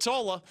 Chris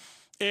Spatola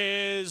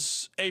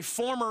is a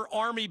former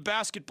Army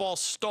basketball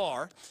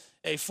star,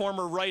 a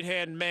former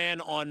right-hand man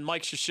on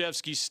Mike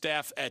Krzyzewski's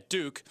staff at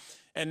Duke,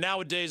 and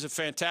nowadays a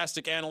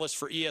fantastic analyst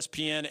for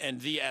ESPN and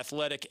The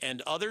Athletic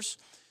and others.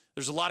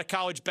 There's a lot of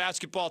college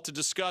basketball to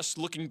discuss,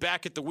 looking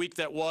back at the week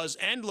that was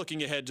and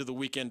looking ahead to the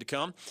weekend to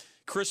come.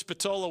 Chris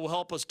Spatola will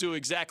help us do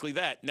exactly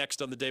that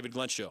next on The David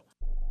Glenn Show.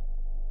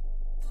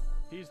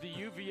 He's the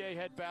UVA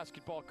head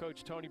basketball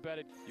coach, Tony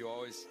Bennett. You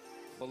always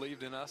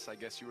believed in us. I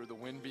guess you were the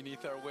wind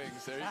beneath our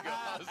wings. There you go.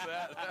 How's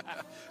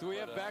that? Do we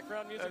have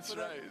background music that's for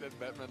that? That's right. That's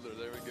Bette Midler.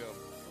 There we go.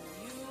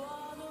 You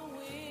are the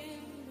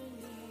wind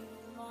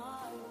beneath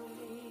my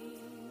wings.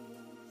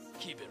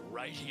 Keep it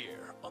right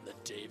here on the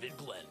David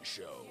Glenn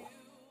Show.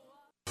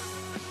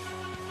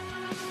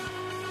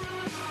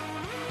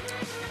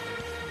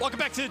 Welcome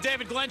back to the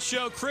David Glenn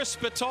Show. Chris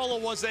Spatola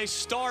was a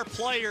star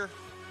player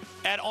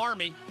at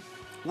Army,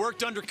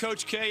 worked under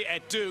Coach K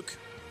at Duke,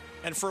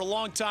 and for a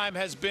long time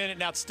has been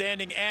an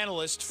outstanding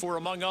analyst for,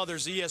 among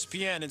others,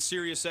 ESPN and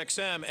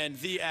SiriusXM and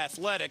The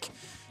Athletic.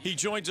 He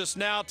joins us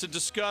now to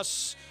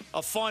discuss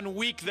a fun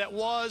week that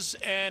was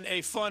and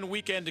a fun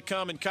weekend to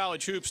come in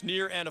college hoops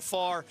near and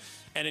afar,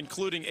 and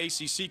including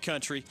ACC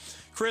country.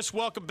 Chris,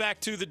 welcome back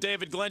to the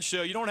David Glenn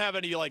Show. You don't have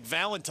any, like,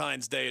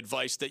 Valentine's Day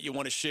advice that you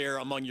want to share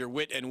among your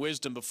wit and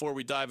wisdom before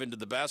we dive into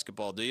the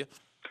basketball, do you?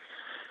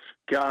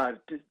 God,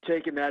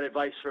 taking that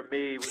advice from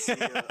me would be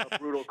a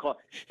brutal call.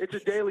 It's a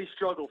daily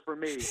struggle for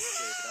me,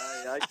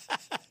 David.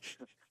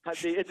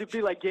 It'd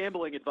be like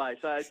gambling advice.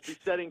 I'd be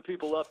setting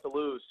people up to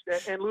lose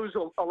and lose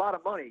a lot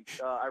of money,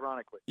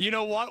 ironically. You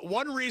know what?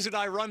 One reason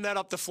I run that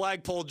up the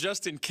flagpole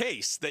just in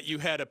case that you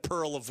had a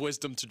pearl of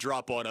wisdom to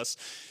drop on us.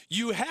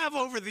 You have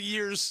over the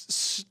years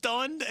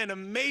stunned and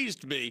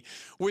amazed me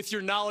with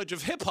your knowledge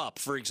of hip-hop,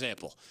 for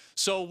example.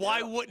 So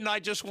why wouldn't I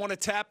just want to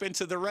tap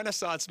into the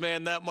Renaissance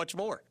man that much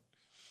more?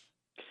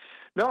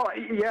 No,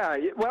 yeah.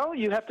 Well,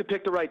 you have to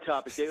pick the right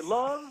topic, David.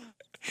 Love.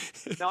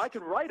 Now I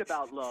can write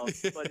about love,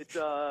 but it's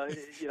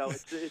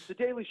it's a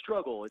daily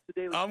struggle. It's a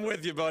daily. I'm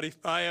with you, buddy.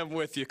 I am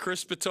with you.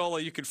 Chris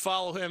Spatola. You can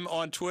follow him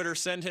on Twitter.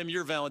 Send him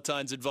your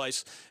Valentine's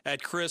advice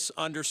at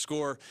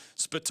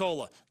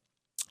Chris_Spatola.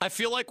 I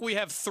feel like we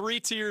have three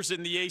tiers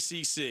in the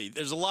ACC.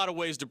 There's a lot of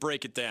ways to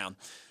break it down.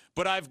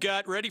 But I've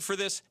got, ready for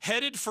this,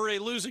 headed for a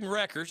losing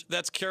record.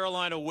 That's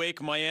Carolina,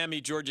 Wake,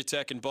 Miami, Georgia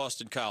Tech, and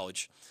Boston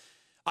College.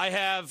 I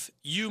have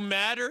you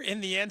matter in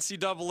the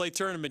NCAA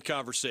tournament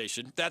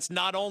conversation. That's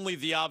not only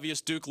the obvious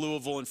Duke,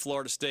 Louisville, and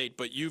Florida State,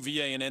 but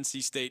UVA and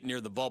NC State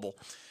near the bubble.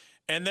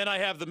 And then I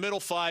have the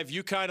middle five.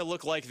 You kind of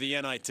look like the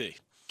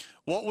NIT.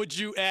 What would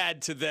you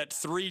add to that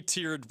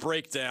three-tiered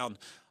breakdown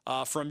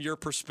from your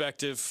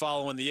perspective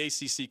following the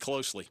ACC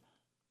closely?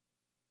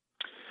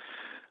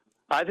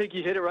 I think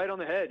you hit it right on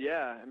the head,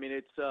 yeah. I mean,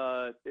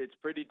 it's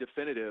pretty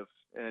definitive.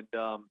 And,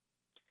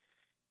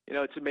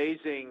 it's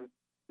amazing –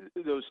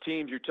 those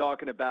teams you're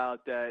talking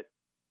about that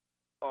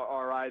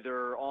are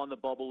either on the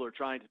bubble or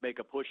trying to make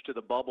a push to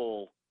the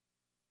bubble.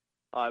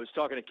 I was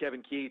talking to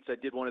Kevin Keats. I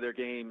did one of their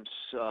games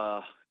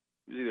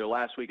either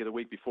last week or the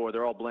week before.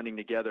 They're all blending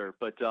together.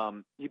 But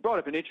he brought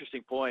up an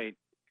interesting point.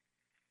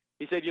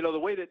 he said, the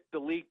way that the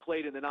league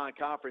played in the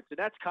non-conference, and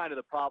that's kind of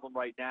the problem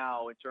right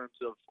now in terms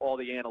of all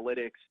the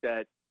analytics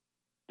that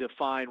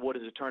define what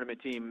is a tournament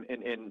team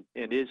and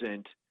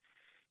isn't.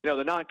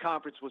 The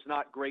non-conference was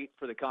not great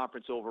for the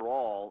conference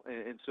overall,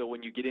 and so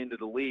when you get into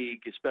the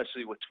league,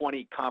 especially with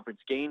 20 conference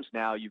games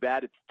now, you've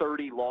added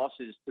 30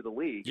 losses to the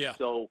league. Yeah.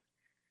 So,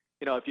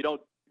 if you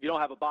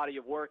don't have a body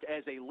of work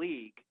as a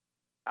league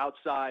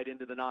outside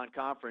into the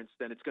non-conference,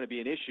 then it's going to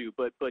be an issue.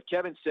 But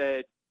Kevin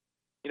said,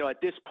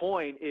 at this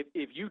point,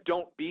 if you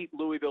don't beat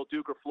Louisville,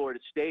 Duke, or Florida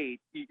State,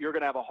 you're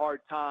going to have a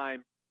hard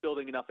time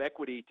building enough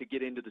equity to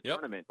get into the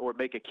tournament or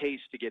make a case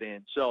to get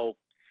in. So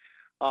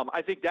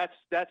I think that's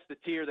the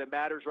tier that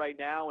matters right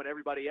now, and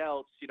everybody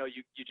else,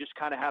 you just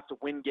kind of have to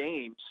win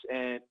games,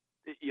 and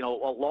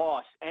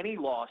any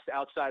loss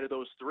outside of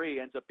those three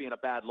ends up being a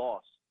bad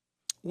loss.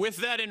 With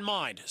that in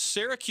mind,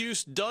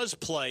 Syracuse does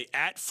play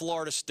at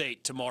Florida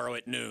State tomorrow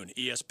at noon,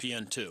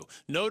 ESPN2.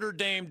 Notre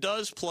Dame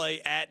does play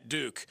at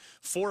Duke,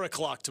 4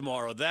 o'clock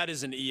tomorrow. That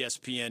is an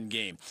ESPN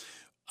game.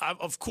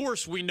 Of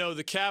course, we know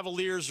the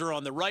Cavaliers are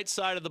on the right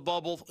side of the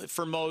bubble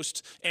for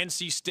most.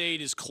 NC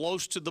State is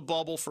close to the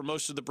bubble for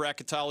most of the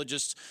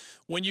bracketologists.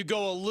 When you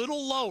go a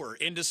little lower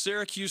into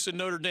Syracuse and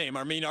Notre Dame,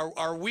 I mean,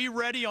 are we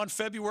ready on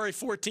February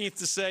 14th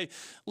to say,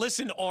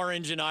 listen,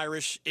 Orange and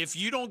Irish, if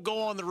you don't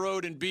go on the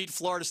road and beat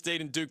Florida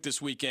State and Duke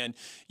this weekend,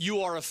 you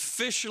are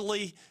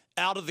officially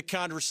out of the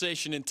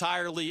conversation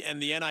entirely,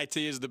 and the NIT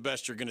is the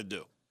best you're going to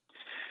do?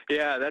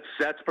 Yeah,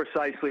 that's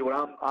precisely what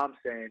I'm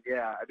saying.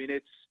 Yeah, I mean,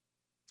 it's,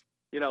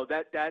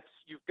 that's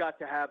you've got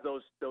to have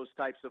those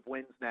types of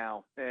wins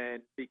now,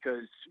 and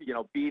because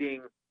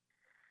beating,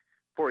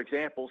 for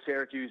example,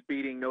 Syracuse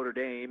beating Notre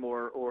Dame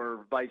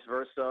or vice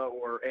versa,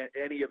 or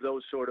any of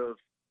those sort of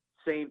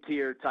same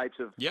tier types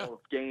of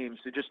games,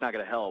 they're just not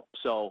going to help.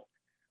 So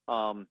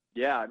I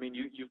mean,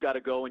 you've got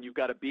to go and you've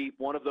got to beat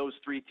one of those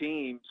three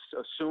teams,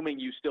 assuming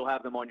you still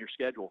have them on your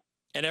schedule.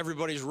 And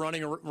everybody's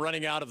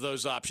running out of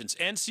those options.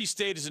 NC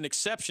State is an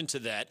exception to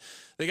that.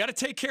 They got to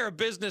take care of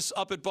business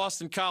up at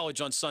Boston College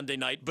on Sunday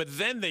night, but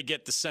then they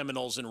get the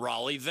Seminoles in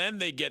Raleigh. Then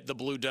they get the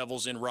Blue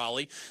Devils in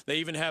Raleigh. They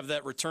even have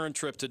that return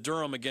trip to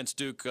Durham against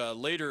Duke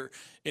later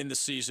in the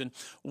season.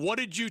 What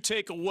did you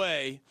take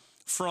away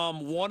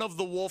from one of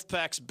the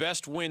Wolfpack's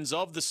best wins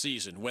of the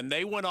season when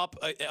they went up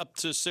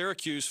to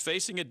Syracuse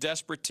facing a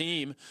desperate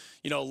team,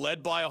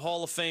 led by a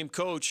Hall of Fame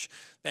coach,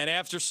 and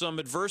after some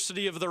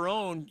adversity of their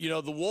own,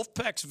 the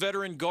Wolfpack's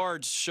veteran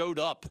guards showed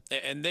up,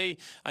 and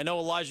I know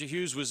Elijah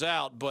Hughes was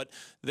out, but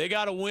they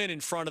got a win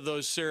in front of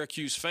those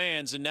Syracuse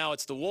fans, and now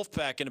it's the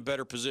Wolfpack in a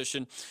better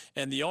position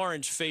and the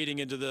Orange fading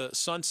into the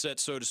sunset,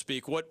 so to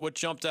speak. What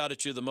jumped out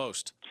at you the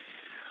most?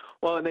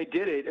 Well, and they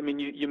did it. I mean,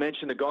 you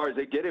mentioned the guards.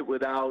 They did it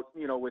without,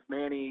 with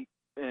Manny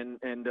and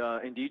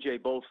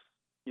DJ both,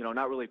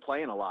 not really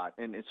playing a lot,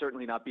 and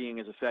certainly not being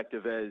as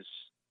effective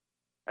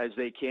as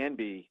they can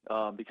be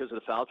because of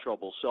the foul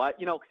trouble. So I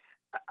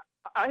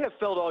have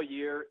felt all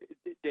year,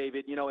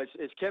 David,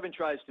 as Kevin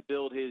tries to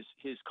build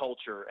his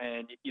culture,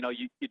 and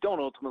you don't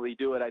ultimately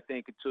do it, I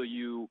think, until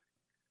you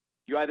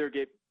either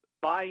get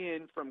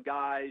buy-in from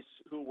guys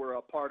who were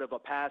a part of a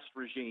past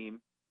regime,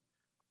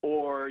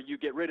 or you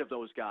get rid of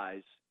those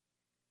guys.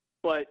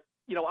 But,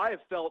 I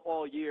have felt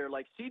all year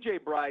like C.J.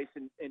 Bryce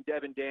and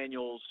Devin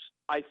Daniels,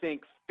 I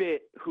think,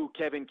 fit who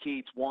Kevin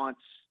Keatts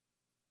wants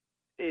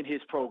in his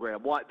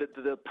program,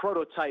 the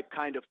prototype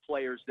kind of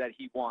players that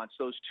he wants,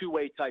 those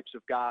two-way types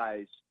of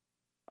guys.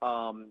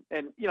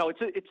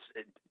 It's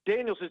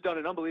Daniels has done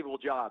an unbelievable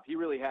job. He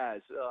really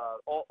has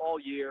all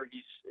year.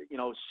 He's,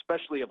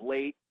 especially of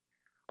late.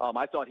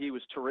 I thought he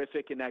was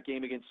terrific in that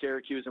game against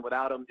Syracuse, and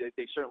without him,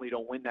 they certainly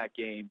don't win that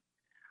game.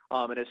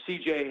 And as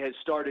CJ has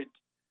started,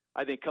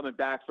 I think, coming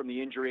back from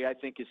the injury, I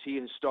think as he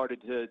has started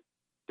to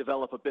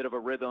develop a bit of a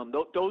rhythm,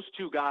 those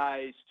two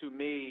guys, to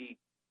me,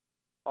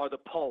 are the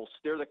pulse.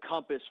 They're the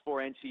compass for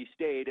NC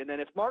State. And then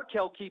if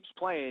Markell keeps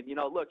playing,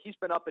 look, he's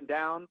been up and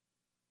down.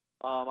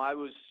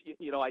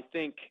 I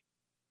think,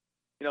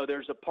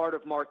 there's a part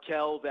of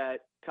Markell that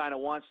kind of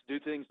wants to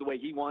do things the way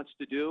he wants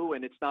to do,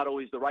 and it's not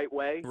always the right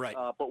way. Right.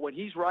 But when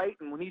he's right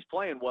and when he's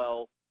playing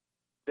well,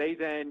 they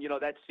then,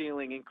 that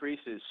ceiling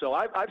increases. So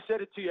I've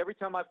said it to you every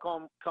time I've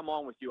come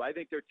on with you. I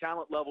think their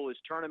talent level is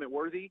tournament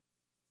worthy.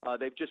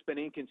 They've just been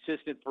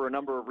inconsistent for a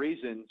number of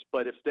reasons.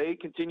 But if they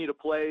continue to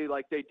play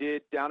like they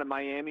did down in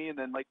Miami and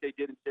then like they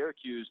did in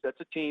Syracuse, that's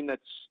a team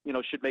that's,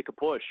 should make a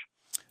push.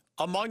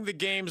 Among the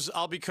games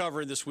I'll be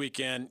covering this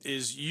weekend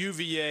is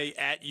UVA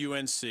at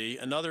UNC,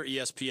 another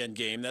ESPN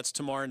game. That's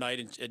tomorrow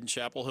night in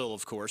Chapel Hill,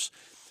 of course.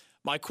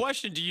 My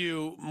question to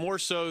you, more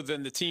so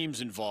than the teams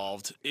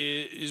involved,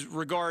 is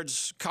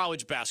regards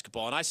college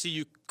basketball. And I see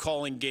you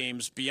calling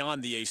games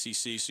beyond the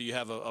ACC, so you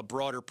have a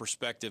broader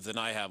perspective than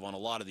I have on a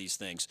lot of these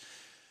things.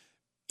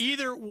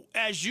 Either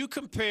as you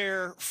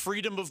compare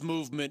freedom of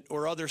movement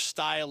or other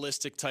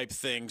stylistic type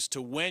things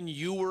to when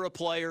you were a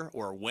player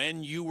or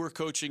when you were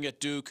coaching at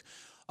Duke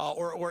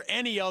or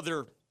any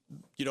other,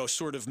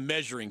 sort of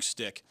measuring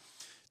stick,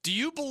 do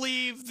you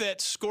believe that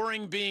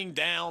scoring being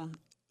down,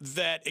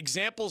 that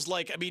examples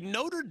like, I mean,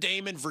 Notre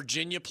Dame and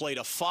Virginia played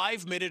a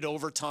 5-minute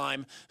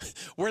overtime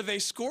where they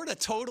scored a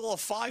total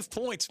of 5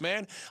 points,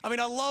 man. I mean,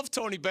 I love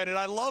Tony Bennett.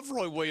 I love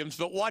Roy Williams,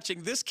 but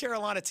watching this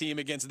Carolina team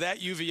against that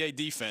UVA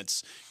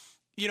defense,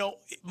 you know,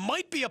 it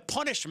might be a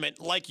punishment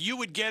like you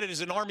would get it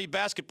as an Army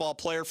basketball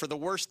player for the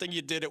worst thing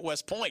you did at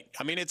West Point.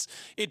 I mean,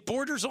 it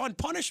borders on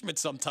punishment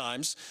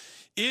sometimes.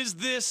 Is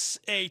this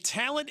a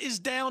talent is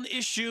down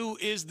issue?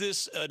 Is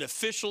this an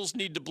officials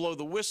need to blow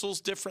the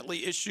whistles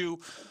differently issue?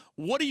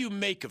 What do you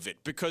make of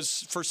it?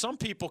 Because for some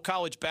people,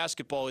 college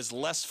basketball is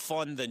less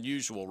fun than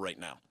usual right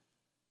now.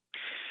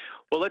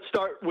 Well, let's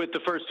start with the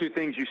first two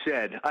things you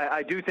said.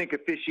 I do think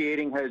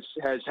officiating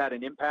has had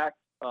an impact.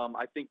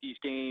 I think these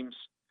games,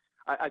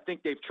 I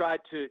think they've tried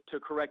to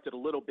correct it a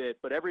little bit,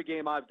 but every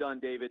game I've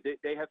done, David,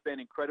 they have been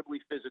incredibly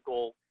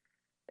physical,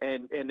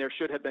 and there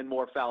should have been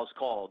more fouls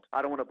called.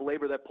 I don't want to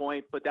belabor that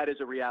point, but that is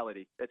a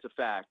reality. It's a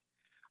fact.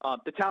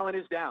 The talent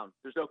is down.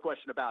 There's no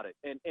question about it.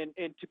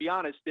 And to be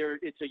honest,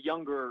 it's a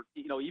younger,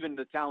 you know, even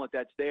the talent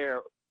that's there,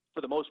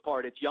 for the most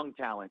part, it's young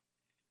talent,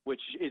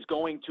 which is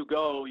going to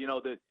go, you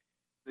know,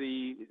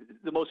 the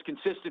most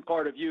consistent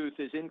part of youth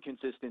is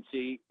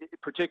inconsistency,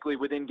 particularly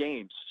within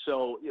games.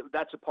 So you know,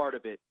 that's a part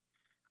of it.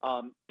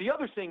 The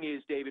other thing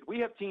is, David, we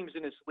have teams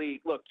in this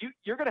league. Look,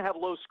 you're going to have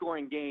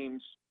low-scoring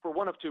games for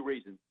one of two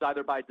reasons: it's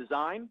either by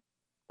design,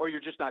 or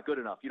you're just not good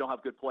enough. You don't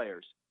have good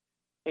players.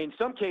 In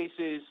some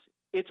cases,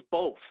 it's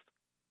both.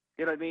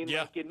 You know what I mean?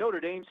 Yeah. Like in Notre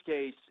Dame's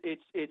case,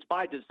 it's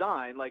by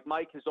design. Like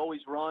Mike has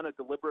always run a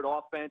deliberate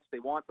offense. They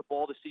want the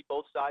ball to see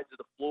both sides of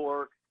the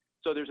floor.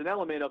 So there's an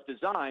element of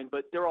design,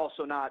 but they're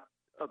also not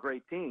a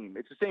great team.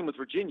 It's the same with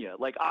Virginia.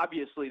 Like,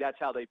 obviously, that's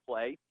how they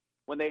play.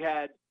 When they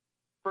had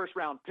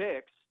first-round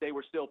picks, they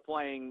were still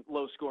playing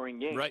low-scoring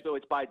games. Right. So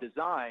it's by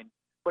design.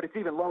 But it's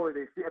even lower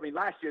this year. I mean,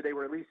 last year they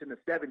were at least in the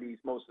 70s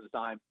most of the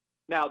time.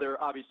 Now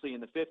they're obviously in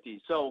the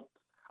 50s. So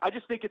I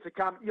just think it's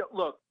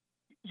look,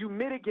 you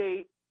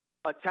mitigate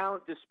a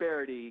talent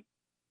disparity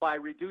by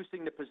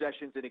reducing the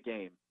possessions in a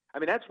game. I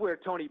mean, that's where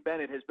Tony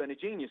Bennett has been a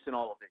genius in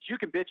all of this. You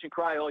can bitch and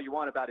cry all you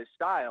want about his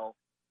style,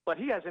 but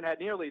he hasn't had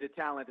nearly the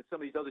talent that some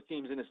of these other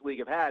teams in this league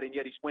have had, and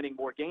yet he's winning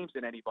more games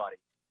than anybody.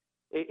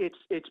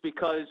 It's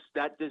because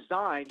that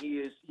design,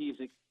 he's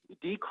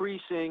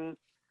decreasing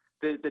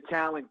the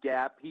talent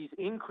gap. He's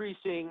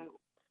increasing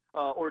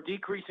or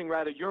decreasing,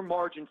 rather, your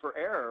margin for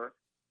error.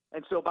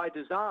 And so by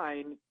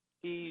design,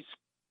 he's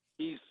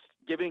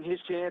giving his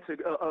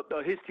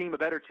his team a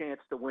better chance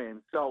to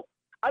win. So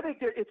I think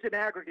it's an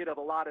aggregate of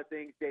a lot of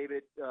things,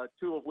 David,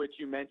 two of which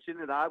you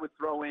mentioned. And I would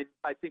throw in,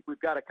 I think we've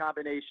got a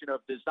combination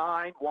of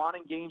design,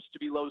 wanting games to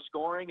be low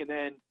scoring, and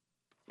then,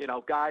 you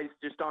know, guys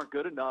just aren't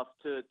good enough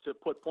to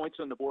put points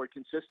on the board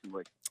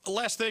consistently.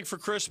 Last thing for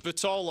Chris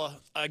Spatola,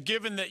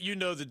 given that you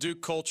know the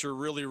Duke culture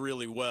really,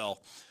 really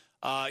well,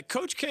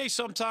 Coach K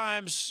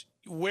sometimes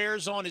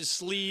wears on his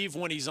sleeve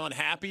when he's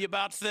unhappy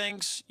about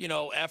things, you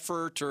know,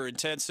 effort or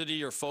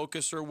intensity or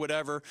focus or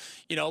whatever,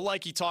 you know,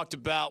 like he talked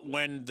about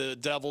when the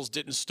Devils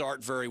didn't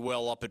start very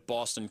well up at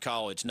Boston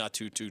College not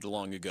too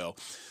long ago.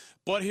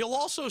 But he'll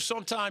also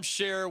sometimes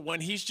share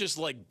when he's just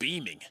like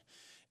beaming.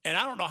 And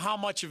I don't know how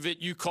much of it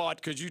you caught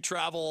because you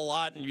travel a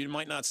lot and you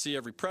might not see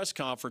every press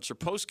conference or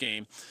post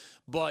game.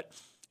 But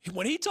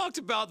when he talked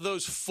about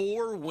those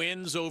 4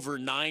 wins over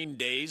 9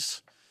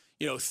 days,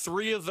 you know,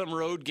 3 of them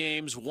road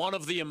games, one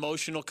of them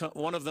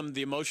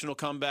the emotional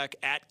comeback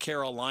at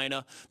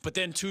Carolina, but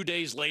then 2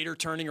 days later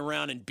turning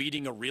around and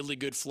beating a really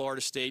good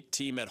Florida State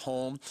team at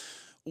home.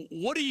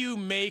 What do you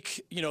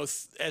make, you know,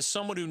 as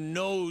someone who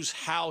knows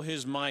how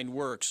his mind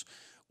works,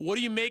 what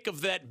do you make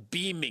of that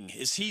beaming?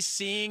 Is he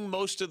seeing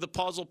most of the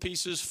puzzle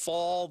pieces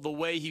fall the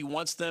way he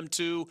wants them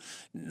to,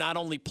 not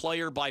only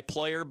player by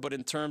player, but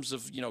in terms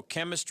of, you know,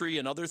 chemistry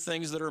and other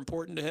things that are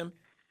important to him?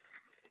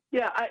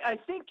 Yeah, I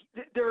think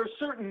there are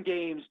certain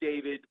games,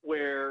 David,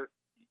 where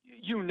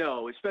you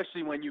know,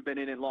 especially when you've been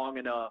in it long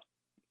enough,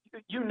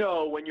 you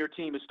know when your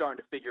team is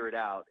starting to figure it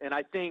out. And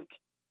I think,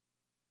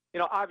 you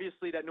know,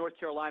 obviously that North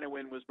Carolina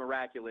win was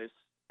miraculous,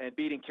 and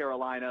beating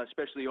Carolina,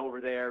 especially over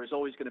there, is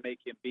always going to make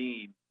him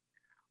beam.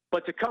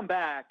 But to come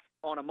back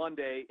on a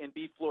Monday and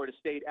beat Florida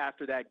State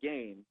after that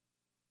game,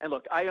 and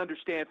look, I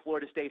understand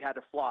Florida State had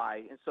to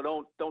fly, and so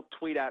don't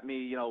tweet at me,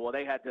 you know, well,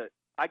 they had to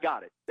 – I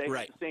got it. They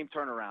had the same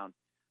turnaround.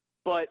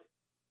 But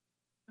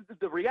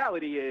the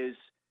reality is,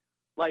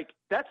 like,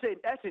 that's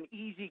an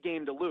easy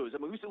game to lose.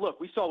 I mean,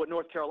 we saw what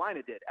North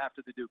Carolina did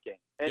after the Duke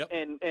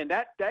game. And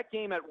that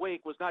game at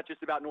Wake was not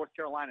just about North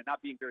Carolina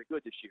not being very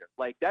good this year.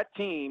 Like, that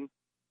team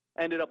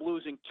ended up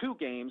losing 2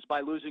 games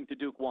by losing to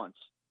Duke once.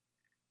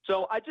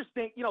 So I just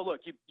think, you know, look,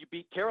 you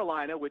beat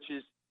Carolina, which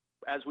is,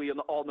 as we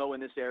all know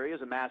in this area,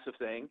 is a massive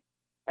thing.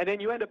 And then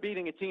you end up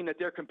beating a team that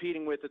they're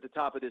competing with at the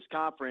top of this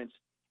conference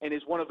and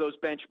is one of those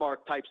benchmark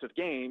types of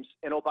games.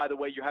 And, oh, by the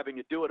way, you're having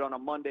to do it on a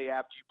Monday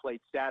after you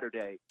played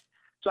Saturday.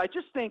 So I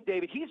just think,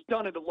 David, he's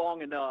done it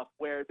long enough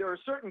where there are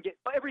certain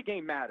every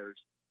game matters,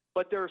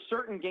 but there are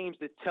certain games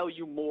that tell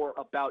you more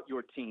about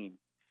your team,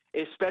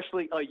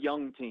 especially a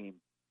young team.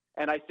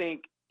 And I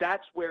think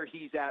That's where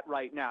he's at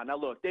right now. Now,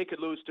 look, they could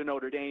lose to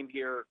Notre Dame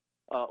here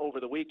over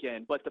the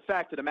weekend, but the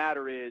fact of the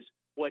matter is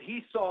what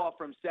he saw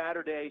from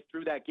Saturday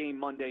through that game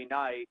Monday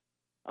night,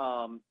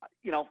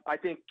 I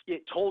think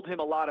it told him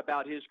a lot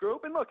about his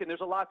group. And look, and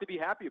there's a lot to be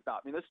happy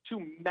about. I mean, that's 2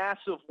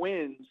 massive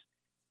wins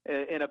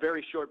in a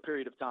very short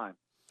period of time.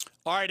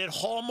 All right, at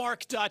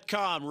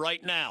Hallmark.com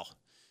right now,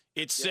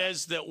 it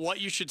says that what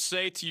you should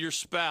say to your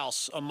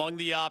spouse among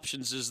the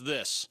options is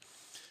this: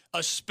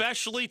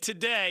 especially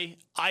today,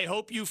 I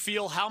hope you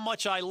feel how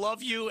much I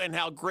love you and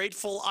how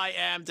grateful I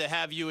am to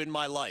have you in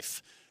my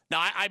life. Now,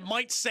 I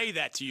might say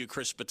that to you,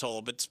 Chris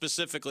Spatola, but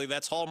specifically,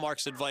 that's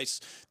Hallmark's advice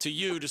to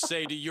you to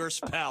say to your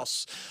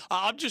spouse.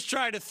 I'm just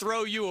trying to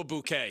throw you a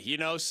bouquet,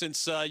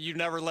 since you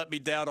never let me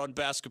down on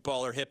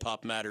basketball or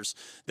hip-hop matters.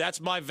 That's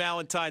my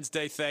Valentine's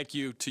Day thank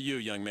you to you,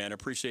 young man.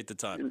 Appreciate the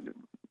time.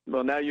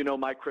 Well, now you know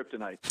my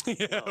kryptonite.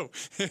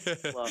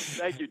 Well,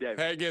 thank you, David.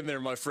 Hang in there,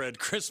 my friend.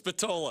 Chris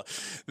Spatola.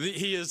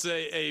 He is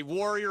a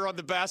warrior on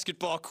the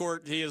basketball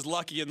court. He is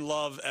lucky in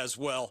love as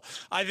well.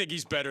 I think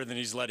he's better than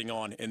he's letting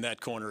on in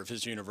that corner of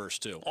his universe,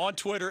 too. On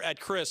Twitter, at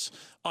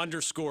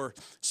Chris_Spatola.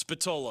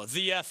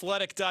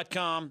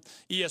 TheAthletic.com,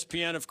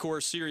 ESPN, of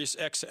course, Sirius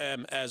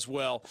XM as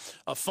well.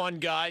 A fun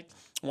guy.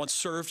 Once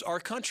served our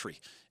country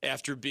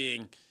after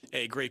being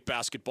a great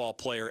basketball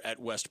player at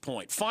West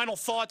Point. Final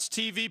thoughts,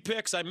 TV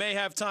picks. I may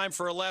have time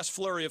for a last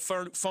flurry of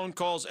phone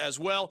calls as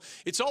well.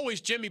 It's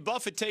always Jimmy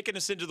Buffett taking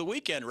us into the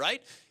weekend,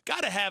 right?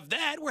 Got to have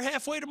that. We're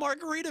halfway to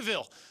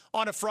Margaritaville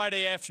on a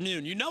Friday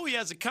afternoon. He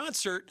has a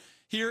concert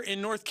here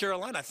in North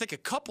Carolina. I think a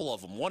couple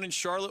of them. One in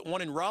Charlotte,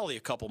 one in Raleigh a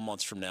couple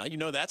months from now.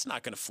 That's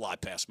not going to fly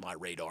past my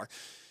radar.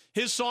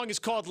 His song is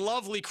called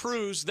Lovely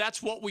Cruise.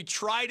 That's what we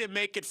try to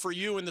make it for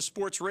you in the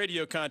sports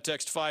radio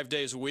context 5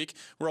 days a week.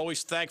 We're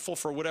always thankful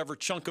for whatever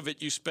chunk of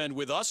it you spend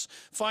with us.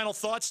 Final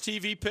thoughts,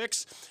 TV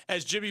picks,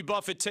 as Jimmy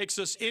Buffett takes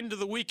us into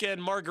the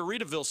weekend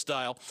Margaritaville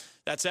style.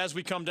 That's as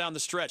we come down the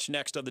stretch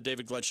next on The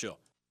David Glenn Show.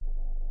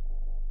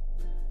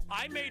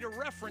 I made a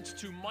reference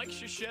to Mike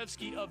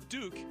Krzyzewski of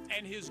Duke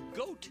and his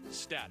GOAT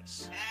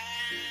status.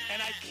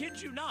 And I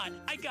kid you not,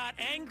 I got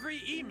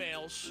angry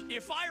emails.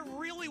 If I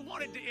really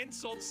wanted to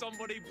insult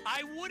somebody,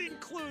 I would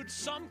include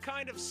some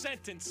kind of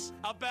sentence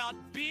about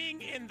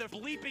being in the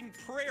bleeping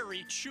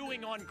prairie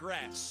chewing on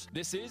grass.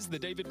 This is The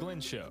David Glenn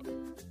Show.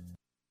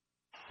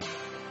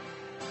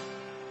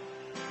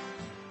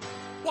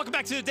 Welcome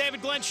back to The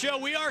David Glenn Show.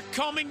 We are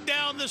coming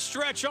down the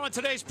stretch on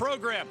today's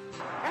program.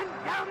 And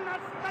down the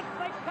stretch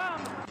they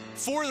come.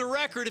 For the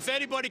record, if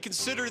anybody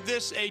considered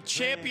this a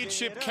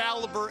championship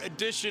caliber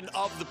edition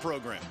of the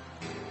program,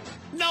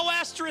 no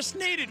asterisk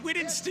needed. We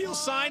didn't steal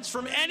signs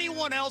from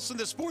anyone else in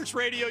the sports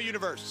radio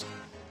universe.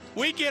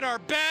 We get our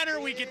banner.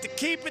 We get to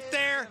keep it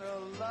there.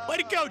 Way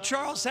to go,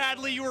 Charles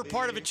Hadley. You were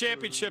part of a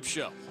championship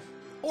show.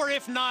 Or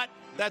if not,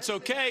 that's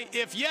okay.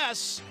 If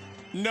yes,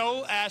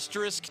 no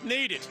asterisk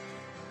needed.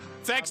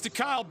 Thanks to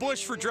Kyle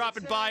Busch for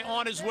dropping by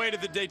on his way to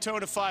the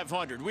Daytona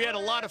 500. We had a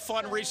lot of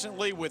fun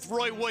recently with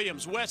Roy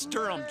Williams, Wes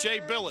Durham, Jay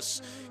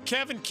Billis,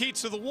 Kevin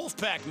Keats of the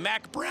Wolfpack,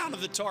 Mac Brown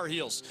of the Tar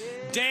Heels,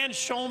 Dan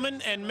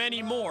Schulman, and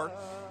many more.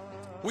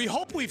 We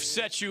hope we've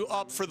set you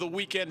up for the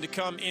weekend to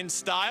come in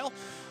style.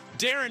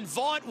 Darren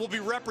Vaught will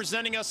be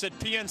representing us at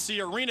PNC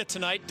Arena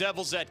tonight,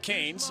 Devils at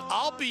Canes.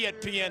 I'll be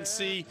at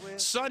PNC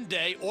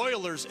Sunday,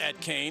 Oilers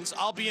at Canes.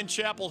 I'll be in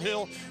Chapel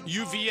Hill,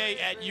 UVA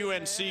at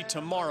UNC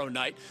tomorrow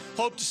night.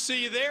 Hope to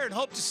see you there and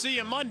hope to see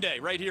you Monday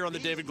right here on The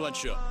David Glenn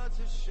Show.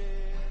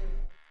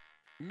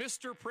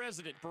 Mr.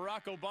 President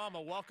Barack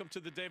Obama, welcome to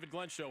The David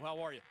Glenn Show. How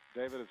are you?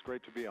 David, it's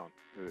great to be on.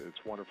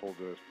 It's wonderful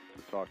to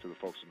talk to the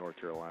folks in North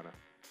Carolina.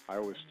 I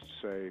always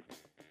say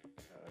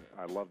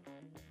I love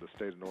the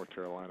state of North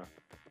Carolina.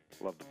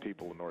 Love the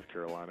people of North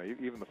Carolina.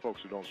 Even the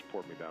folks who don't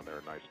support me down there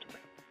are nice to me.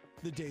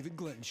 The David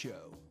Glenn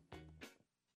Show.